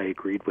day, I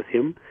agreed with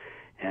him.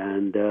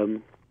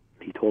 And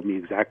he told me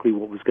exactly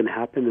what was going to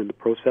happen in the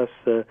process,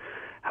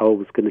 how it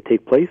was going to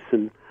take place.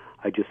 And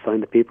I just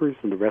signed the papers,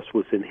 and the rest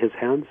was in his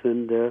hands.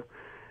 And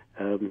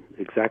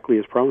exactly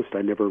as promised,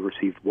 I never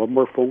received one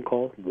more phone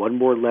call, one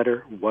more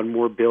letter, one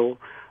more bill.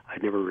 I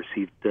never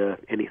received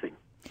anything.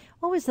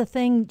 What was the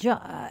thing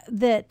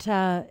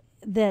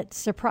that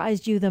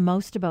surprised you the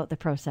most about the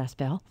process,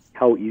 Bill?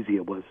 How easy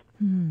it was.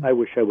 I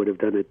wish I would have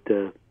done it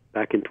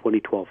back in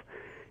 2012.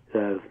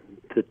 To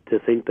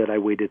think that I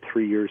waited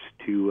 3 years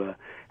to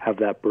have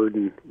that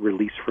burden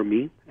released from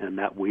me and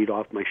that weight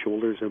off my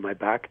shoulders and my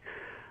back,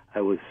 I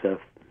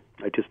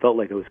just felt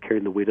like I was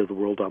carrying the weight of the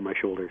world on my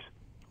shoulders.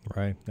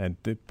 Right. And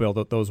Bill,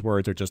 those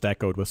words are just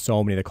echoed with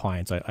so many of the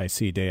clients I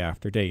see day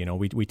after day.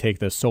 We take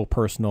this so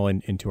personal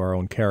into our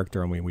own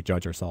character, and we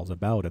judge ourselves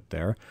about it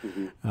there.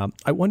 Mm-hmm.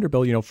 I wonder,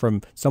 Bill,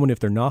 from someone, if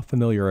they're not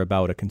familiar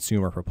about a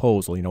consumer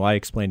proposal, I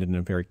explained it in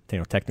a very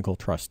technical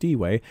trustee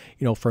way.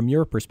 From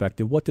your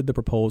perspective, what did the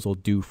proposal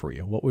do for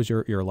you? What was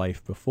your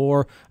life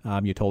before?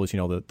 You told us,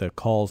 the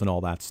calls and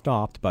all that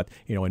stopped, but,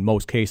 in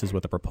most cases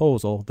with a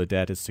proposal, the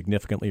debt is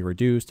significantly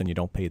reduced and you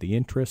don't pay the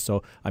interest.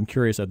 So I'm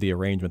curious of the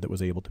arrangement that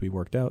was able to be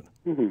worked out.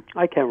 Mm-hmm.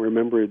 I can't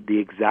remember the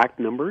exact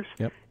numbers.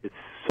 Yep. It's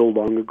so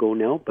long ago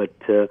now, but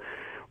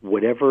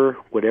whatever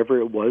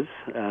it was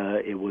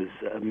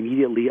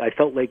immediately. I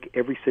felt like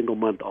every single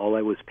month all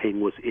I was paying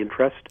was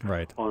interest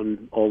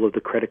on all of the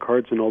credit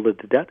cards and all of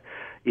the debt.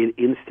 It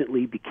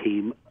instantly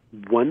became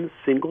one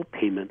single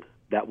payment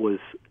that was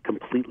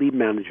completely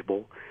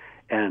manageable,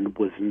 and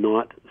was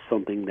not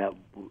something that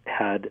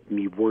had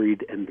me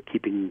worried and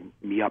keeping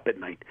me up at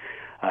night.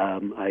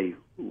 I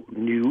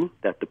knew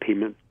that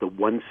the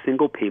one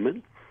single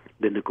payment,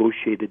 the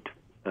negotiated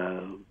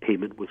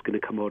payment, was going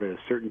to come out at a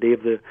certain day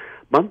of the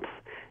month.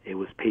 It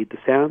was paid to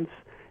Sands,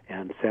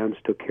 and Sands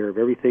took care of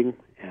everything,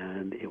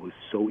 and it was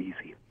so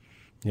easy.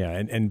 Yeah,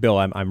 and Bill,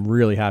 I'm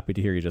really happy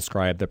to hear you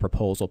describe the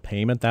proposal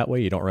payment that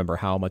way. You don't remember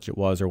how much it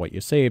was or what you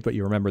saved, but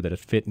you remember that it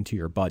fit into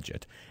your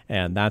budget.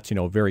 And that's,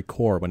 very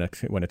core when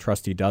a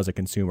trustee does a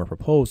consumer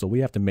proposal. We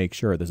have to make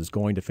sure this is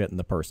going to fit in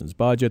the person's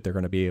budget. They're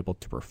going to be able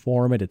to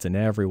perform it. It's in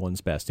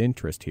everyone's best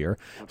interest here.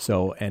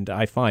 So, and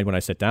I find when I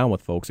sit down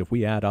with folks, if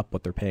we add up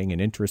what they're paying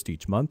in interest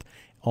each month,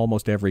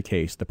 almost every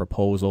case, the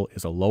proposal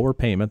is a lower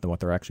payment than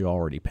what they're actually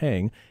already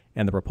paying,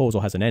 and the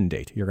proposal has an end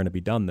date. You're going to be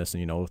done this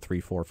in, 3,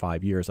 4,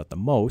 5 years at the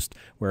most,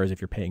 whereas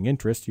if you're paying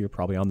interest, you're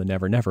probably on the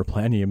never-never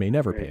plan, and you may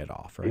never pay it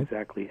off, right?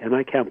 Exactly, and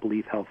I can't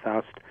believe how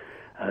fast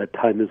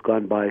time has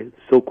gone by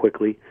so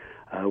quickly.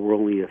 We're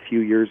only a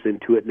few years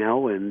into it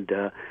now, and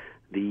I've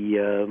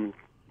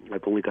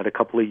only got a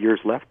couple of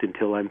years left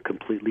until I'm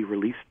completely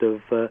released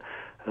of the,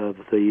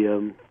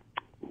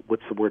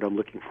 what's the word I'm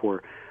looking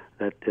for,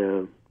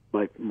 that...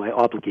 my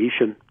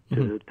obligation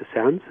to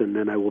Sands, and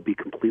then I will be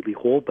completely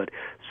whole. But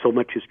so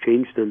much has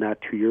changed in that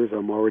 2 years.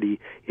 I'm already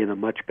in a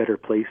much better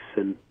place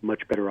and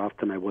much better off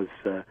than I was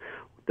the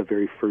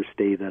very first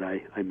day that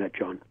I met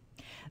John.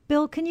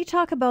 Bill, can you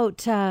talk about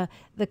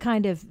the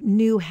kind of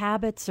new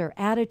habits or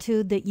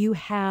attitude that you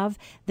have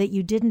that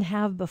you didn't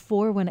have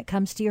before when it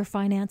comes to your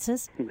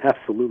finances?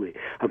 Absolutely.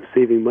 I'm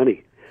saving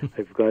money.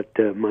 I've got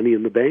money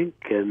in the bank,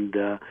 and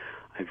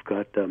I've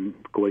got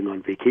going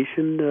on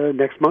vacation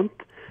next month,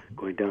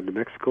 going down to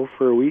Mexico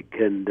for a week,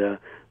 and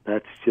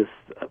that's just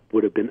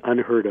would have been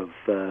unheard of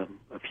a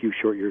few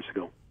short years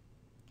ago.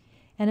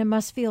 And it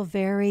must feel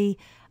very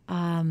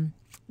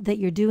that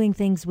you're doing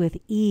things with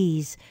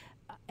ease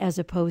as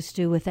opposed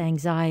to with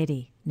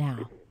anxiety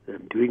now.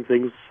 I'm doing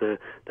things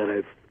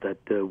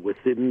that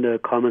within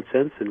common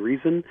sense and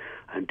reason.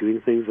 I'm doing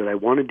things that I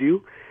want to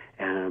do,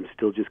 and I'm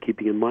still just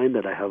keeping in mind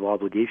that I have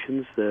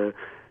obligations to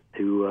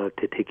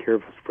take care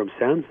of from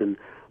Sands, and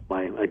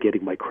I'm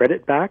getting my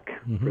credit back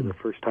for the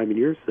first time in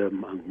years.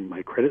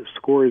 My credit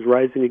score is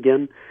rising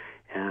again,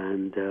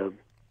 and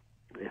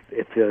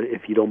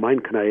if you don't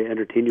mind, can I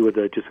entertain you with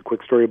just a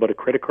quick story about a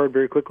credit card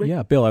very quickly?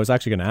 Yeah, Bill, I was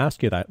actually going to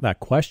ask you that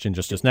question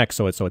just next.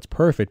 So it's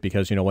perfect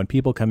because, when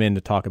people come in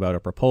to talk about a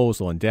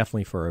proposal, and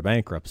definitely for a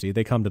bankruptcy,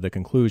 they come to the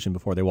conclusion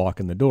before they walk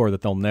in the door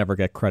that they'll never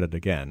get credit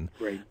again,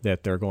 right.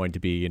 That they're going to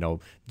be,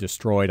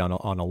 destroyed on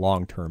a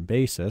long-term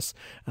basis.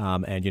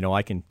 And,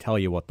 I can tell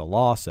you what the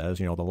law says.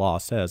 The law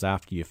says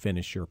after you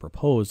finish your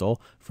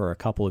proposal for a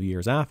couple of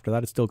years after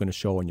that, it's still going to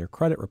show in your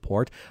credit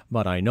report.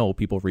 But I know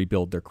people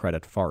rebuild their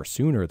credit far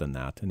sooner than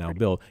that. And now,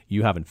 Bill,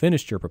 you haven't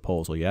finished your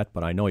proposal yet,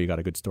 but I know you got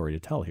a good story to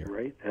tell here.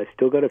 Right. I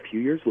still got a few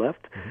years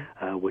left,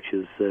 which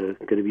is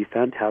going to be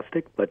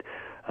fantastic. But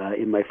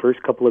in my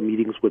first couple of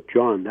meetings with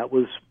John, that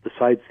was,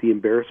 besides the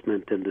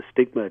embarrassment and the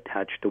stigma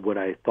attached to what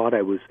I thought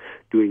I was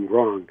doing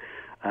wrong,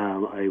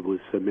 I was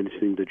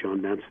mentioning to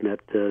John Manson at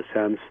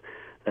Sands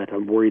that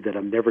I'm worried that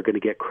I'm never going to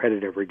get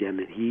credit ever again.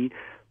 And he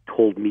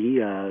told me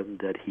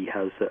that he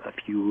has a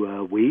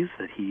few ways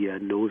that he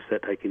knows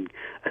that I can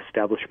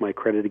establish my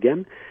credit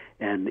again.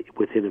 And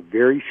within a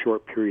very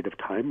short period of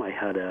time, I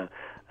had a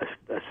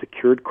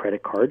secured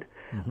credit card,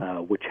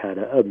 which had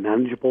a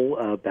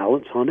manageable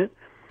balance on it,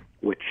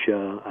 which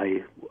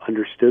I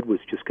understood was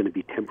just going to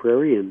be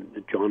temporary. And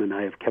John and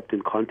I have kept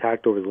in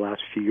contact over the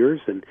last few years,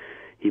 and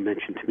he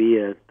mentioned to me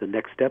the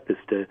next step is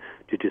to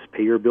just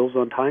pay your bills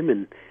on time,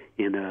 and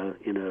in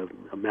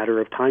a matter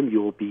of time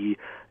you'll be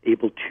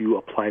able to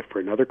apply for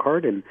another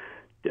card. And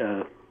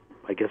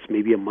I guess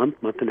maybe a month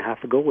and a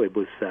half ago, it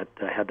was that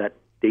I had that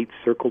date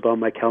circled on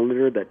my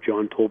calendar that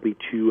John told me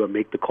to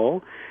make the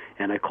call,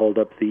 and I called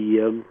up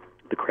the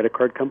credit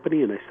card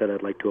company and I said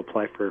I'd like to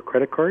apply for a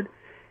credit card,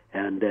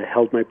 and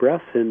held my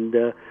breath. And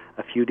a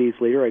few days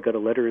later, I got a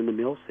letter in the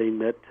mail saying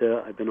that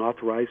I've been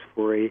authorized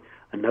for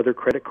another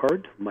credit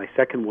card, my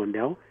second one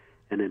now,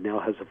 and it now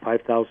has a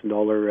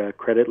 $5,000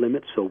 credit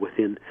limit. So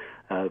within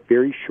a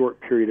very short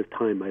period of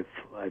time,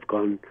 I've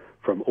gone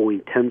from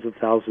owing tens of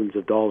thousands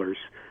of dollars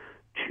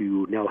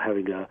to now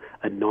having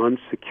a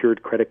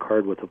non-secured credit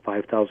card with a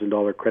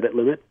 $5,000 credit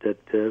limit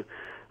that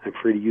I'm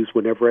free to use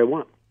whenever I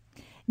want.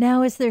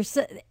 Now,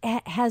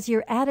 has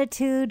your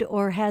attitude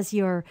or has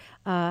your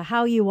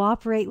how you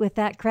operate with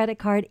that credit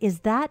card,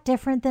 is that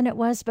different than it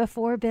was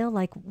before, Bill?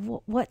 Like,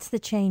 what's the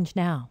change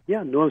now?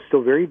 Yeah, no, I'm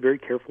still very, very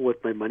careful with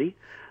my money.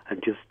 I'm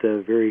just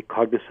very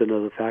cognizant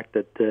of the fact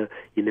that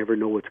you never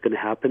know what's going to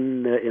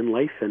happen in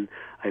life, and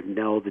I've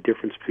now, the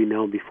difference between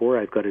now and before,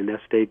 I've got a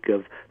nest egg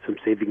of some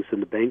savings in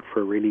the bank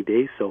for a rainy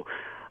day, so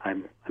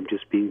I'm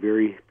just being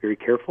very, very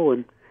careful,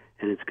 and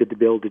it's good to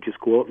be able to just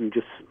go out and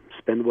just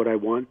spend what I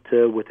want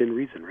within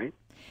reason, right?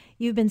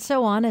 You've been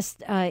so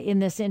honest in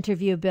this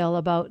interview, Bill,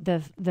 about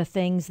the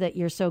things that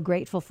you're so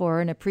grateful for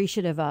and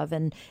appreciative of,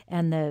 and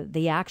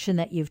the action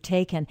that you've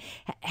taken.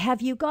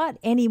 Have you got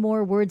any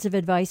more words of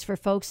advice for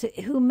folks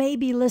who may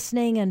be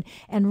listening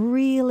and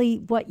really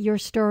what your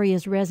story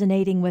is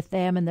resonating with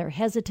them and they're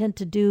hesitant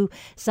to do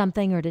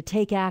something or to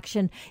take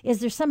action?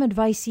 Is there some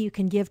advice you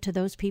can give to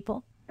those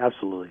people?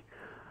 Absolutely.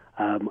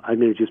 I'm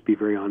going to just be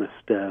very honest.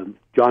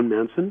 John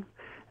Manson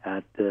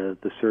at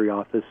the Surrey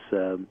office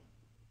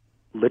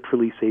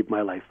literally saved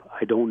my life.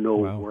 I don't know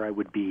where I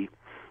would be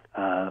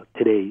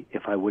today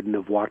if I wouldn't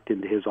have walked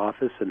into his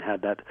office and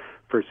had that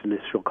first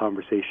initial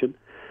conversation.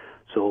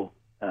 So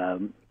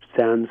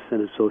Sands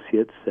and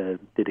Associates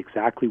did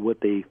exactly what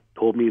they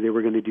told me they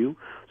were going to do.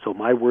 So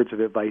my words of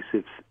advice,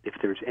 if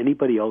there's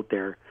anybody out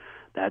there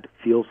that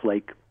feels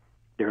like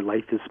their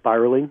life is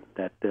spiraling,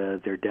 that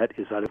their debt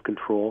is out of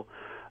control,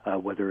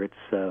 whether it's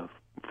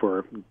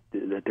for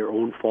their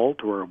own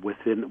fault or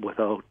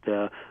without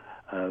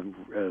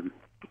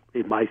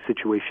in my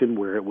situation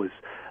where it was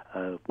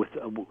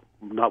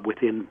not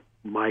within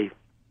my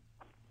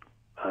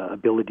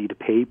ability to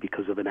pay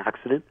because of an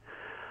accident,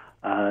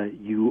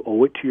 you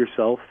owe it to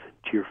yourself,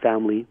 to your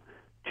family,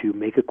 to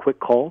make a quick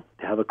call,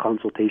 to have a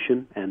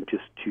consultation, and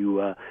just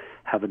to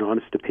have an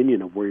honest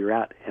opinion of where you're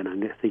at. And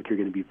I think you're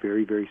going to be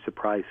very, very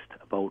surprised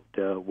about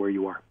where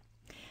you are.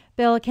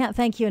 Bill, I can't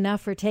thank you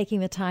enough for taking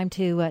the time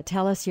to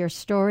tell us your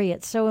story.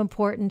 It's so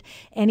important.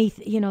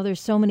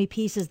 There's so many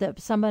pieces that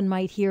someone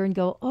might hear and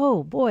go,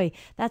 oh boy,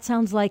 that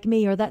sounds like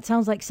me, or that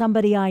sounds like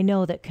somebody I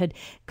know that could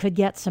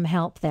get some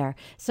help there.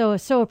 So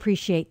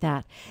appreciate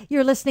that.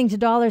 You're listening to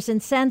Dollars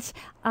and Cents.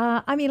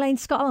 I'm Elaine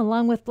Scollin,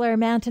 along with Blair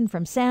Manton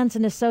from Sands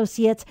and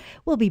Associates.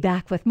 We'll be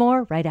back with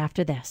more right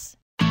after this.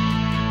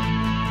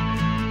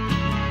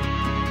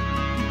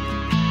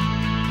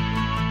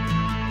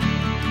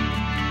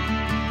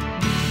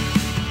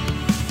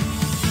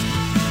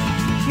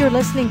 You're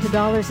listening to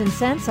Dollars and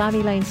Cents. I'm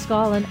Elaine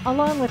Scollin,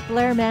 along with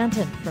Blair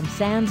Manton from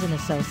Sands and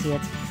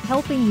Associates,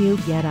 helping you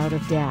get out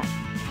of debt.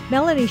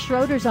 Melanie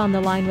Schroeder's on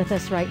the line with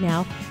us right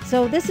now.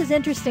 So this is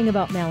interesting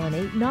about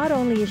Melanie. Not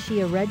only is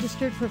she a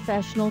registered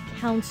professional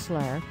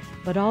counselor,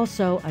 but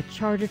also a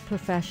chartered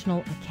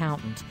professional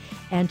accountant.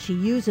 And she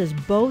uses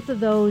both of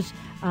those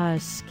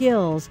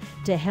skills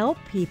to help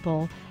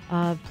people,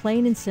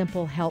 plain and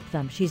simple, help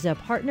them. She's a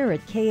partner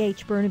at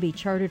K.H. Burnaby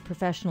Chartered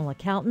Professional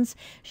Accountants.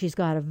 She's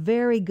got a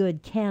very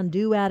good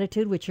can-do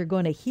attitude, which you're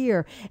going to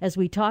hear as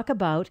we talk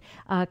about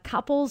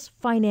couples'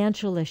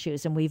 financial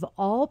issues. And we've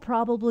all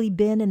probably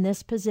been in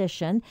this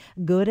position,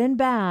 good and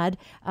bad,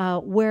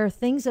 where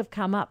things have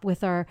come up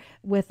with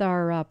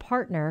our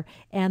partner,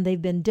 and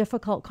they've been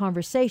difficult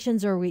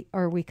conversations, or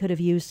we could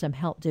have used some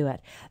help do it.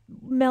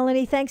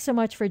 Melanie, thanks so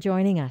much for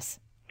joining us.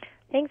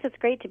 Thanks. It's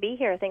great to be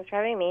here. Thanks for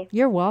having me.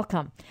 You're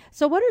welcome.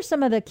 So what are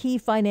some of the key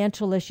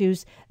financial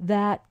issues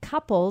that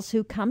couples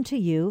who come to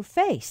you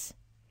face?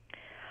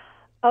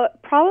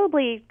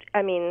 Probably,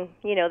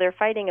 they're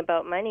fighting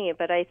about money,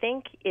 but I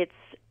think it's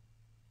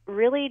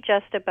really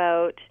just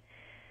about,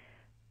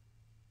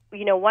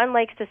 one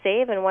likes to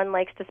save and one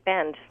likes to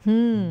spend.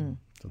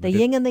 So the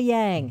yin and the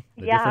yang.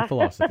 The different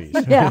philosophies.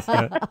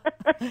 Yeah.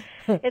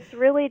 It's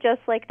really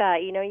just like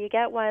that. You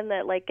get one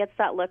that gets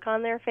that look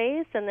on their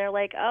face and they're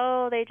like,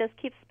 oh, they just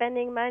keep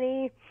spending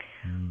money.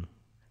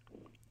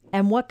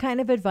 And what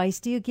kind of advice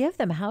do you give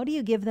them? How do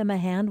you give them a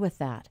hand with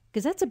that?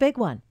 Because that's a big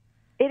one.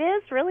 It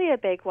is really a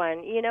big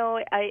one.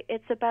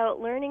 It's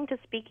about learning to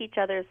speak each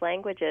other's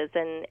languages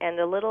and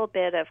a little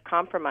bit of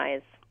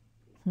compromise.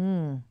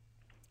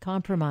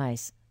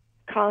 Compromise.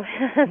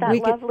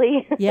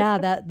 Lovely. Yeah,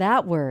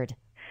 that word.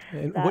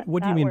 And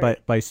what do you mean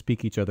by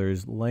speak each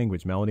other's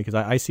language, Melanie? Because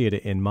I see it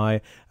in my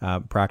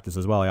practice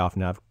as well. I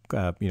often have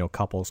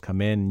couples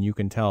come in, and you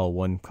can tell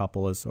one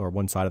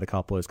side of the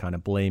couple is kind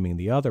of blaming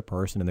the other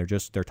person, and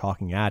they're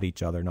talking at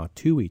each other, not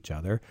to each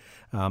other.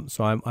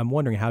 So I'm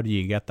wondering, how do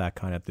you get that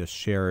kind of this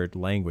shared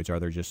language? Are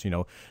there just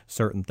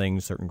certain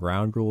things, certain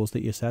ground rules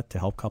that you set to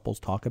help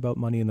couples talk about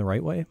money in the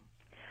right way?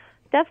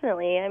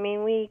 Definitely.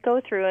 We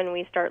go through and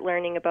we start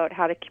learning about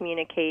how to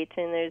communicate,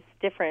 and there's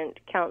different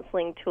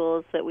counseling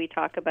tools that we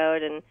talk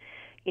about, and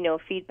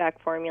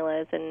feedback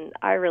formulas, and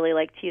I really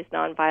like to use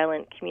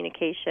nonviolent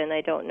communication.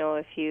 I don't know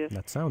if you've...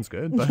 That sounds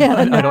good, but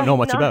I don't know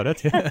much about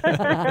it.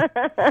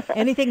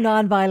 Anything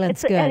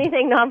nonviolent's good.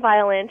 Anything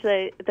nonviolent,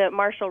 the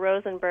Marshall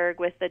Rosenberg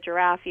with the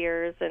giraffe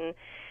ears, and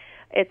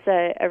it's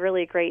a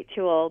really great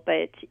tool,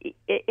 but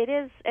it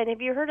is... And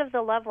have you heard of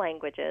the love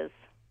languages?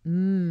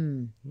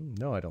 No,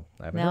 I don't.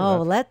 I haven't heard of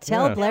that. Let's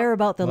tell Blair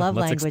about the love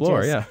languages.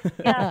 Explore,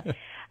 yeah.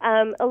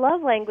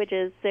 Love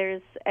languages.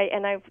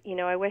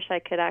 I wish I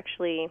could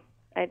actually.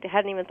 I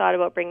hadn't even thought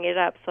about bringing it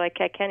up, so I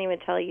can't even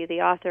tell you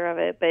the author of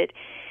it. But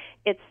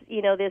it's,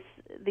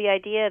 the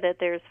idea that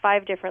there's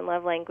 5 different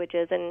love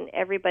languages and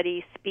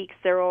everybody speaks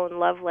their own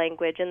love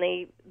language, and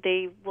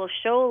they will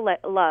show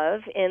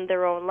love in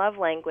their own love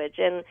language.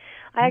 And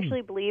I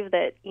actually believe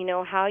that,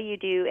 how you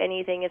do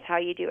anything is how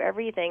you do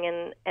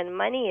everything, and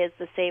money is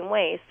the same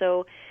way.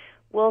 So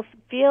we'll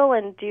feel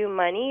and do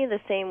money the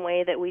same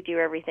way that we do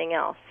everything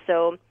else.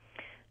 So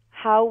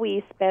how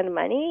we spend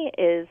money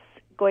is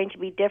going to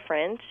be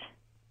different.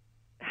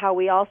 How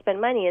we all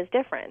spend money is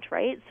different,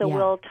 right? So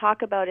we'll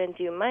talk about and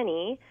do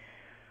money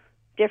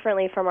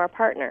differently from our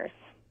partners.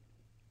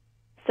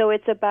 So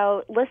it's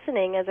about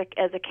listening as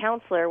a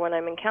counselor when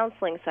I'm in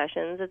counseling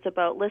sessions. It's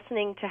about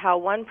listening to how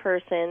one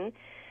person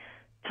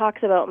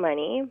talks about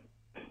money,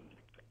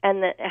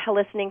 and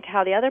listening to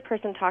how the other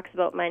person talks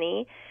about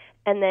money,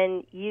 and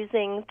then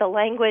using the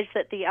language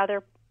that the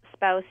other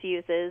spouse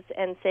uses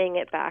and saying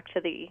it back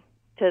to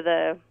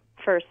the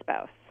first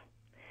spouse.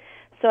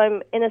 So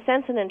I'm, in a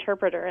sense, an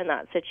interpreter in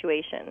that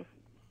situation.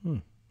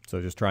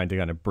 So just trying to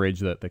kind of bridge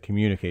the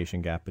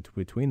communication gap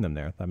between them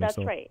there. That's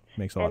right.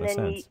 Makes a lot of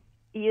sense.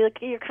 You're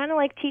kind of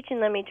like teaching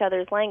them each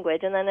other's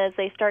language, and then as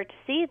they start to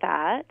see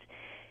that,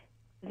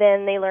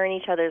 then they learn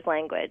each other's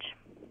language.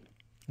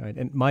 Right.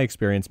 And my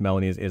experience,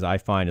 Melanie, is I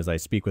find as I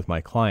speak with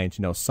my clients,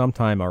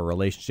 sometimes our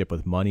relationship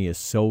with money is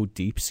so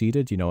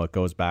deep-seated. It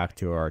goes back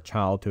to our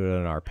childhood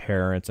and our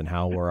parents and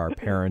how were our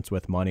parents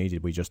with money.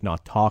 Did we just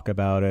not talk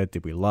about it?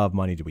 Did we love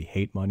money? Did we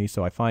hate money?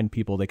 So I find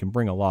people, they can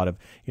bring a lot of,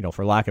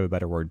 for lack of a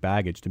better word,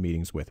 baggage to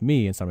meetings with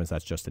me, and sometimes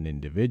that's just an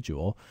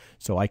individual.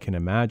 So I can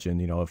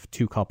imagine, if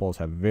 2 couples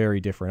have very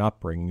different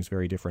upbringings,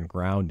 very different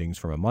groundings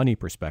from a money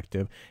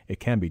perspective, it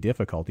can be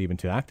difficult even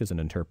to act as an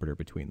interpreter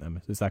between them.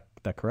 Is that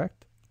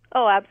correct?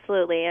 Oh,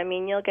 absolutely. I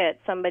mean, you'll get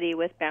somebody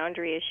with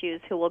boundary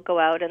issues who will go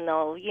out and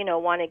they'll,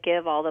 want to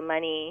give all the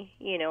money,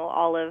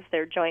 all of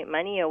their joint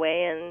money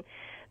away. And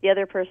the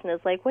other person is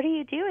like, what are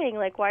you doing?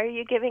 Like, why are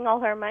you giving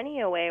all our money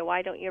away?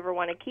 Why don't you ever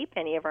want to keep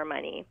any of our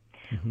money?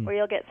 Mm-hmm. Or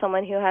you'll get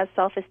someone who has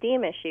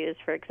self-esteem issues,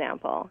 for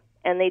example,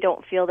 and they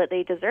don't feel that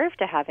they deserve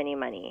to have any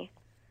money.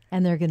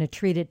 And they're going to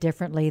treat it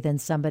differently than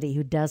somebody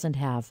who doesn't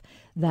have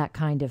that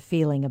kind of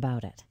feeling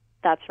about it.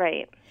 That's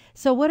right.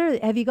 So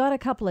have you got a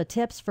couple of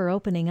tips for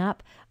opening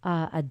up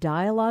a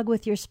dialogue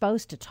with your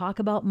spouse to talk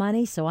about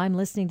money? So I'm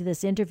listening to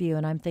this interview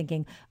and I'm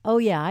thinking, oh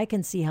yeah, I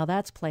can see how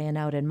that's playing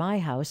out in my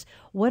house.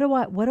 What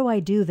do I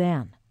do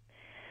then?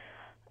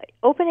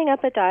 Opening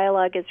up a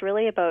dialogue is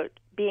really about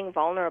being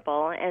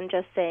vulnerable and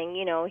just saying,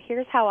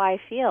 here's how I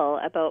feel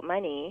about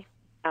money.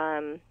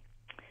 When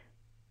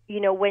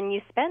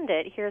you spend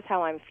it, here's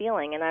how I'm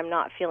feeling, and I'm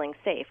not feeling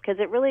safe. Because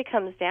it really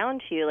comes down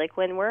to, like,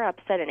 when we're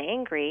upset and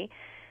angry,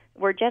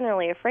 we're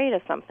generally afraid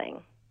of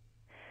something.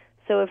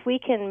 So if we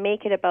can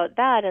make it about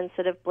that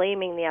instead of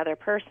blaming the other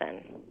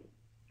person,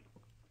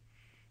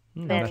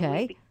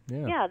 then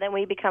then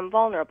we become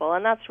vulnerable.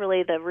 And that's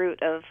really the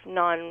root of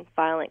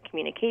nonviolent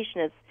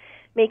communication, is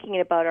making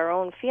it about our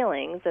own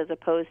feelings as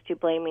opposed to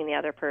blaming the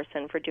other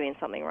person for doing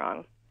something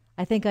wrong.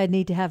 I think I'd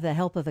need to have the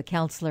help of a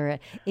counselor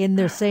in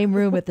the same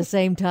room at the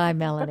same time,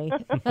 Melanie.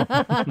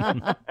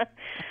 I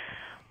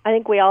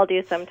think we all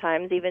do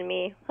sometimes, even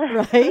me.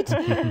 Right?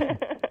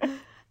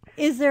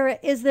 Is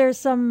there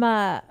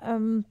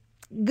some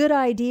good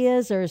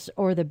ideas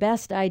or the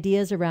best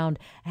ideas around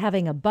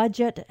having a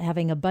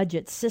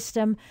budget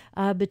system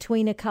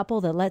between a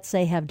couple that, let's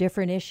say, have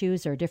different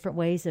issues or different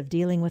ways of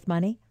dealing with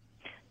money?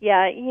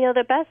 Yeah,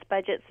 the best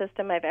budget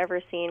system I've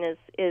ever seen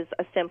is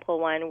a simple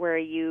one where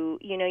you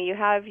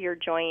have your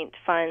joint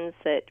funds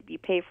that you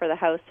pay for the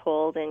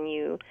household, and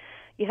you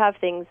have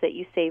things that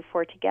you save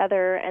for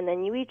together, and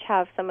then you each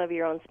have some of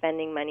your own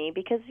spending money,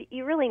 because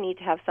you really need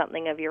to have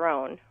something of your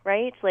own,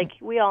 right? Like,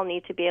 we all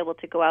need to be able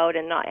to go out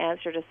and not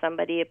answer to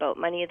somebody about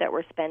money that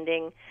we're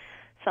spending,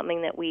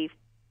 something that we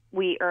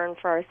earn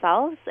for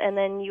ourselves. And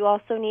then you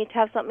also need to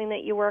have something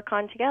that you work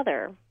on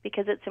together,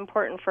 because it's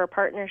important for a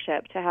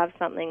partnership to have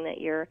something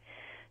that you're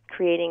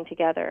creating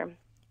together.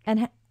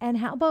 And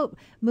how about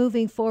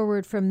moving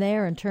forward from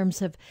there in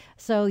terms of,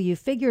 so you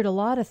figured a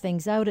lot of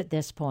things out at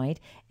this point,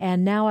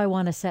 and now I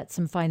want to set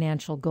some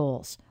financial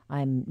goals.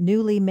 I'm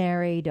newly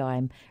married, or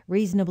I'm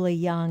reasonably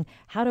young.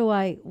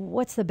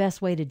 What's the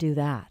best way to do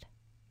that?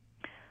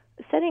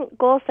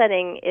 Goal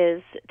setting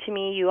is, to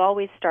me, you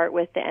always start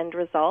with the end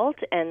result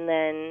and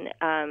then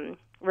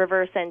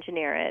reverse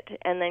engineer it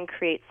and then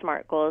create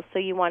SMART goals. So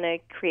you want to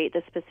create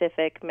the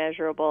specific,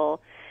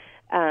 measurable.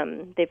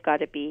 They've got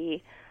to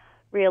be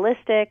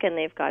realistic, and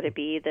they've got to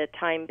be the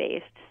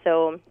time-based.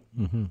 So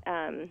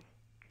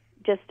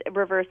just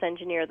reverse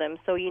engineer them.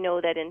 So you know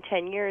that in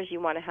 10 years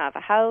you want to have a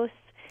house.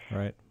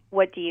 Right.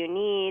 What do you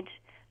need?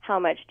 How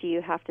much do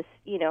you have to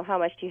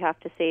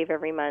save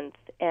every month?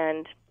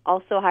 And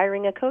also,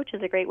 hiring a coach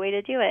is a great way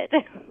to do it.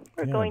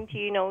 Or going to,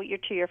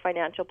 your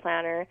financial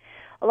planner.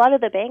 A lot of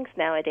the banks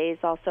nowadays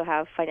also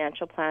have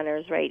financial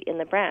planners right in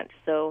the branch.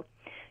 So,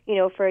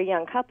 for a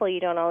young couple, you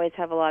don't always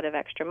have a lot of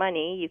extra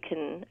money. You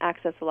can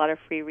access a lot of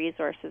free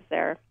resources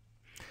there.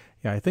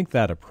 Yeah, I think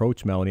that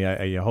approach, Melanie,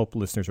 I hope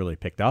listeners really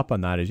picked up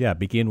on that, is,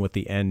 begin with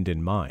the end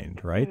in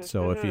mind, right? Mm-hmm.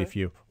 So if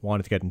you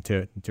wanted to get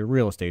into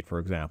real estate, for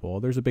example,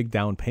 there's a big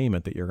down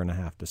payment that you're going to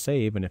have to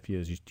save. And if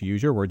you, to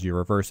use your words, you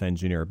reverse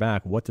engineer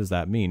back, what does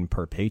that mean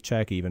per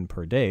paycheck, even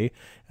per day?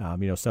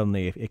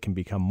 Suddenly it can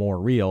become more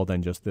real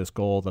than just this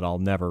goal that I'll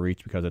never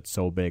reach because it's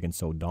so big and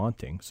so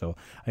daunting. So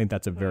I think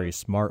that's a very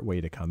smart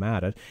way to come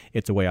at it.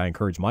 It's a way I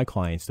encourage my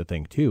clients to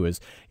think too, is,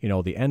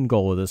 the end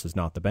goal of this is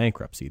not the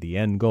bankruptcy. The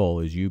end goal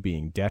is you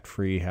being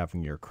debt-free,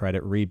 having your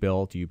credit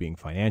rebuilt, you being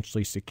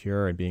financially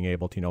secure, and being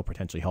able to,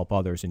 potentially help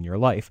others in your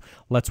life.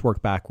 Let's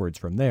work backwards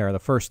from there. The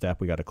first step,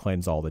 we got to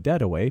cleanse all the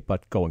debt away,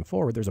 but going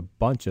forward, there's a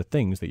bunch of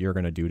things that you're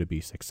going to do to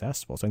be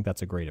successful. So I think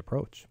that's a great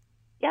approach.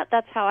 Yeah,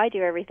 that's how I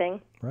do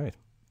everything. Right.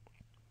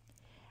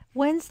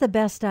 When's the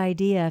best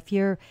idea?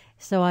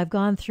 So I've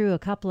gone through a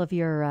couple of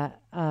your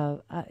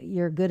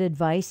good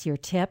advice, your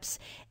tips,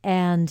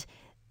 and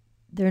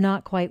they're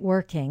not quite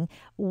working.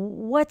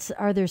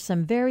 Are there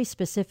some very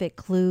specific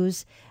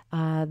clues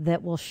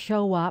that will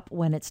show up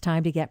when it's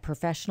time to get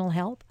professional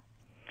help?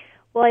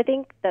 Well, I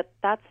think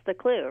that's the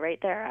clue right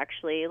there,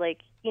 actually.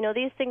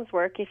 These things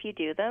work if you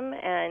do them,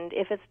 and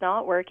if it's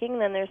not working,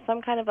 then there's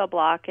some kind of a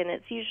block, and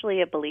it's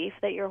usually a belief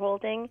that you're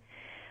holding.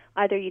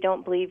 Either you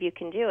don't believe you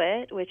can do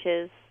it, which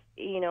is,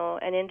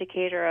 an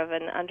indicator of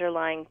an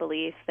underlying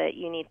belief that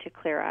you need to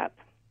clear up.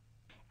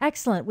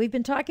 Excellent. We've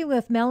been talking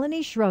with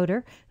Melanie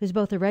Schroeder, who's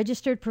both a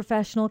registered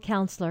professional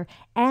counselor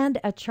and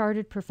a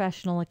chartered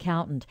professional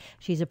accountant.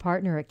 She's a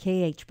partner at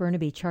KH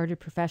Burnaby Chartered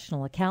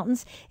Professional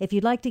Accountants. If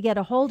you'd like to get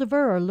a hold of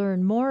her or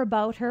learn more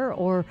about her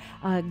or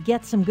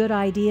get some good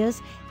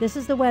ideas, this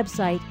is the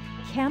website,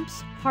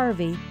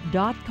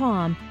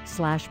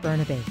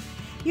 kempsharvey.com/Burnaby.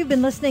 You've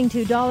been listening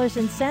to Dollars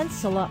and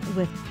Cents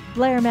with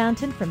Blair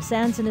Manton from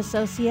Sands &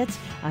 Associates.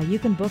 You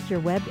can book your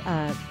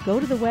go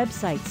to the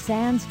website,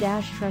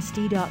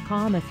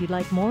 sands-trustee.com, if you'd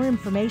like more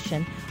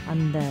information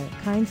on the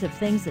kinds of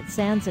things that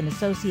Sands &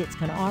 Associates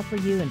can offer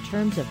you in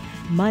terms of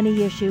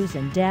money issues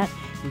and debt.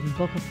 You can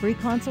book a free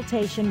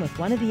consultation with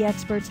one of the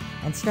experts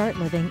and start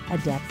living a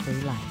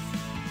debt-free life.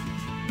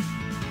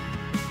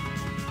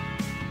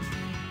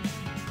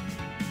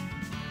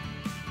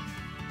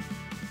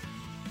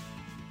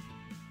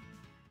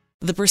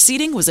 The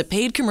preceding was a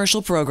paid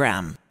commercial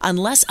program.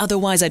 Unless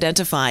otherwise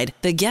identified,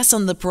 the guests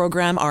on the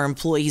program are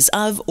employees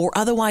of or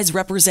otherwise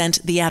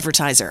represent the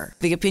advertiser.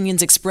 The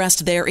opinions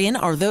expressed therein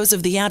are those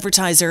of the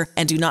advertiser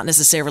and do not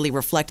necessarily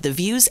reflect the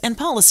views and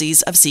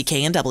policies of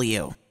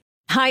CKNW.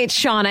 Hi, it's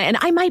Shauna, and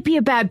I might be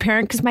a bad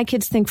parent because my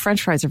kids think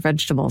French fries are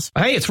vegetables.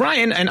 Hey, it's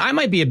Ryan, and I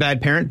might be a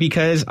bad parent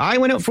because I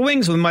went out for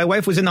wings when my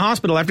wife was in the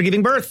hospital after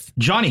giving birth.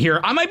 Johnny here.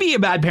 I might be a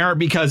bad parent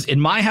because in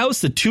my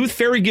house, the tooth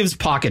fairy gives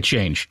pocket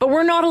change. But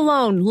we're not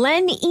alone.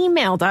 Len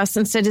emailed us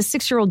and said his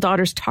 6-year-old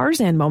daughter's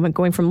Tarzan moment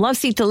going from love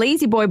seat to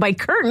lazy boy by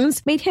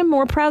curtains made him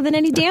more proud than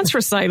any dance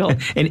recital.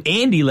 And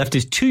Andy left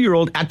his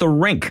 2-year-old at the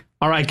rink.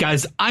 All right,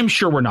 guys, I'm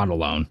sure we're not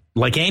alone.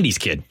 Like Andy's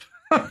kid.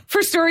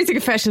 For stories and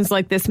confessions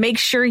like this, make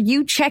sure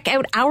you check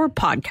out our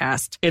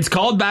podcast. It's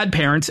called Bad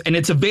Parents, and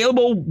it's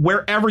available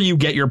wherever you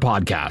get your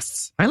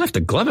podcasts. I left a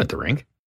glove at the rink.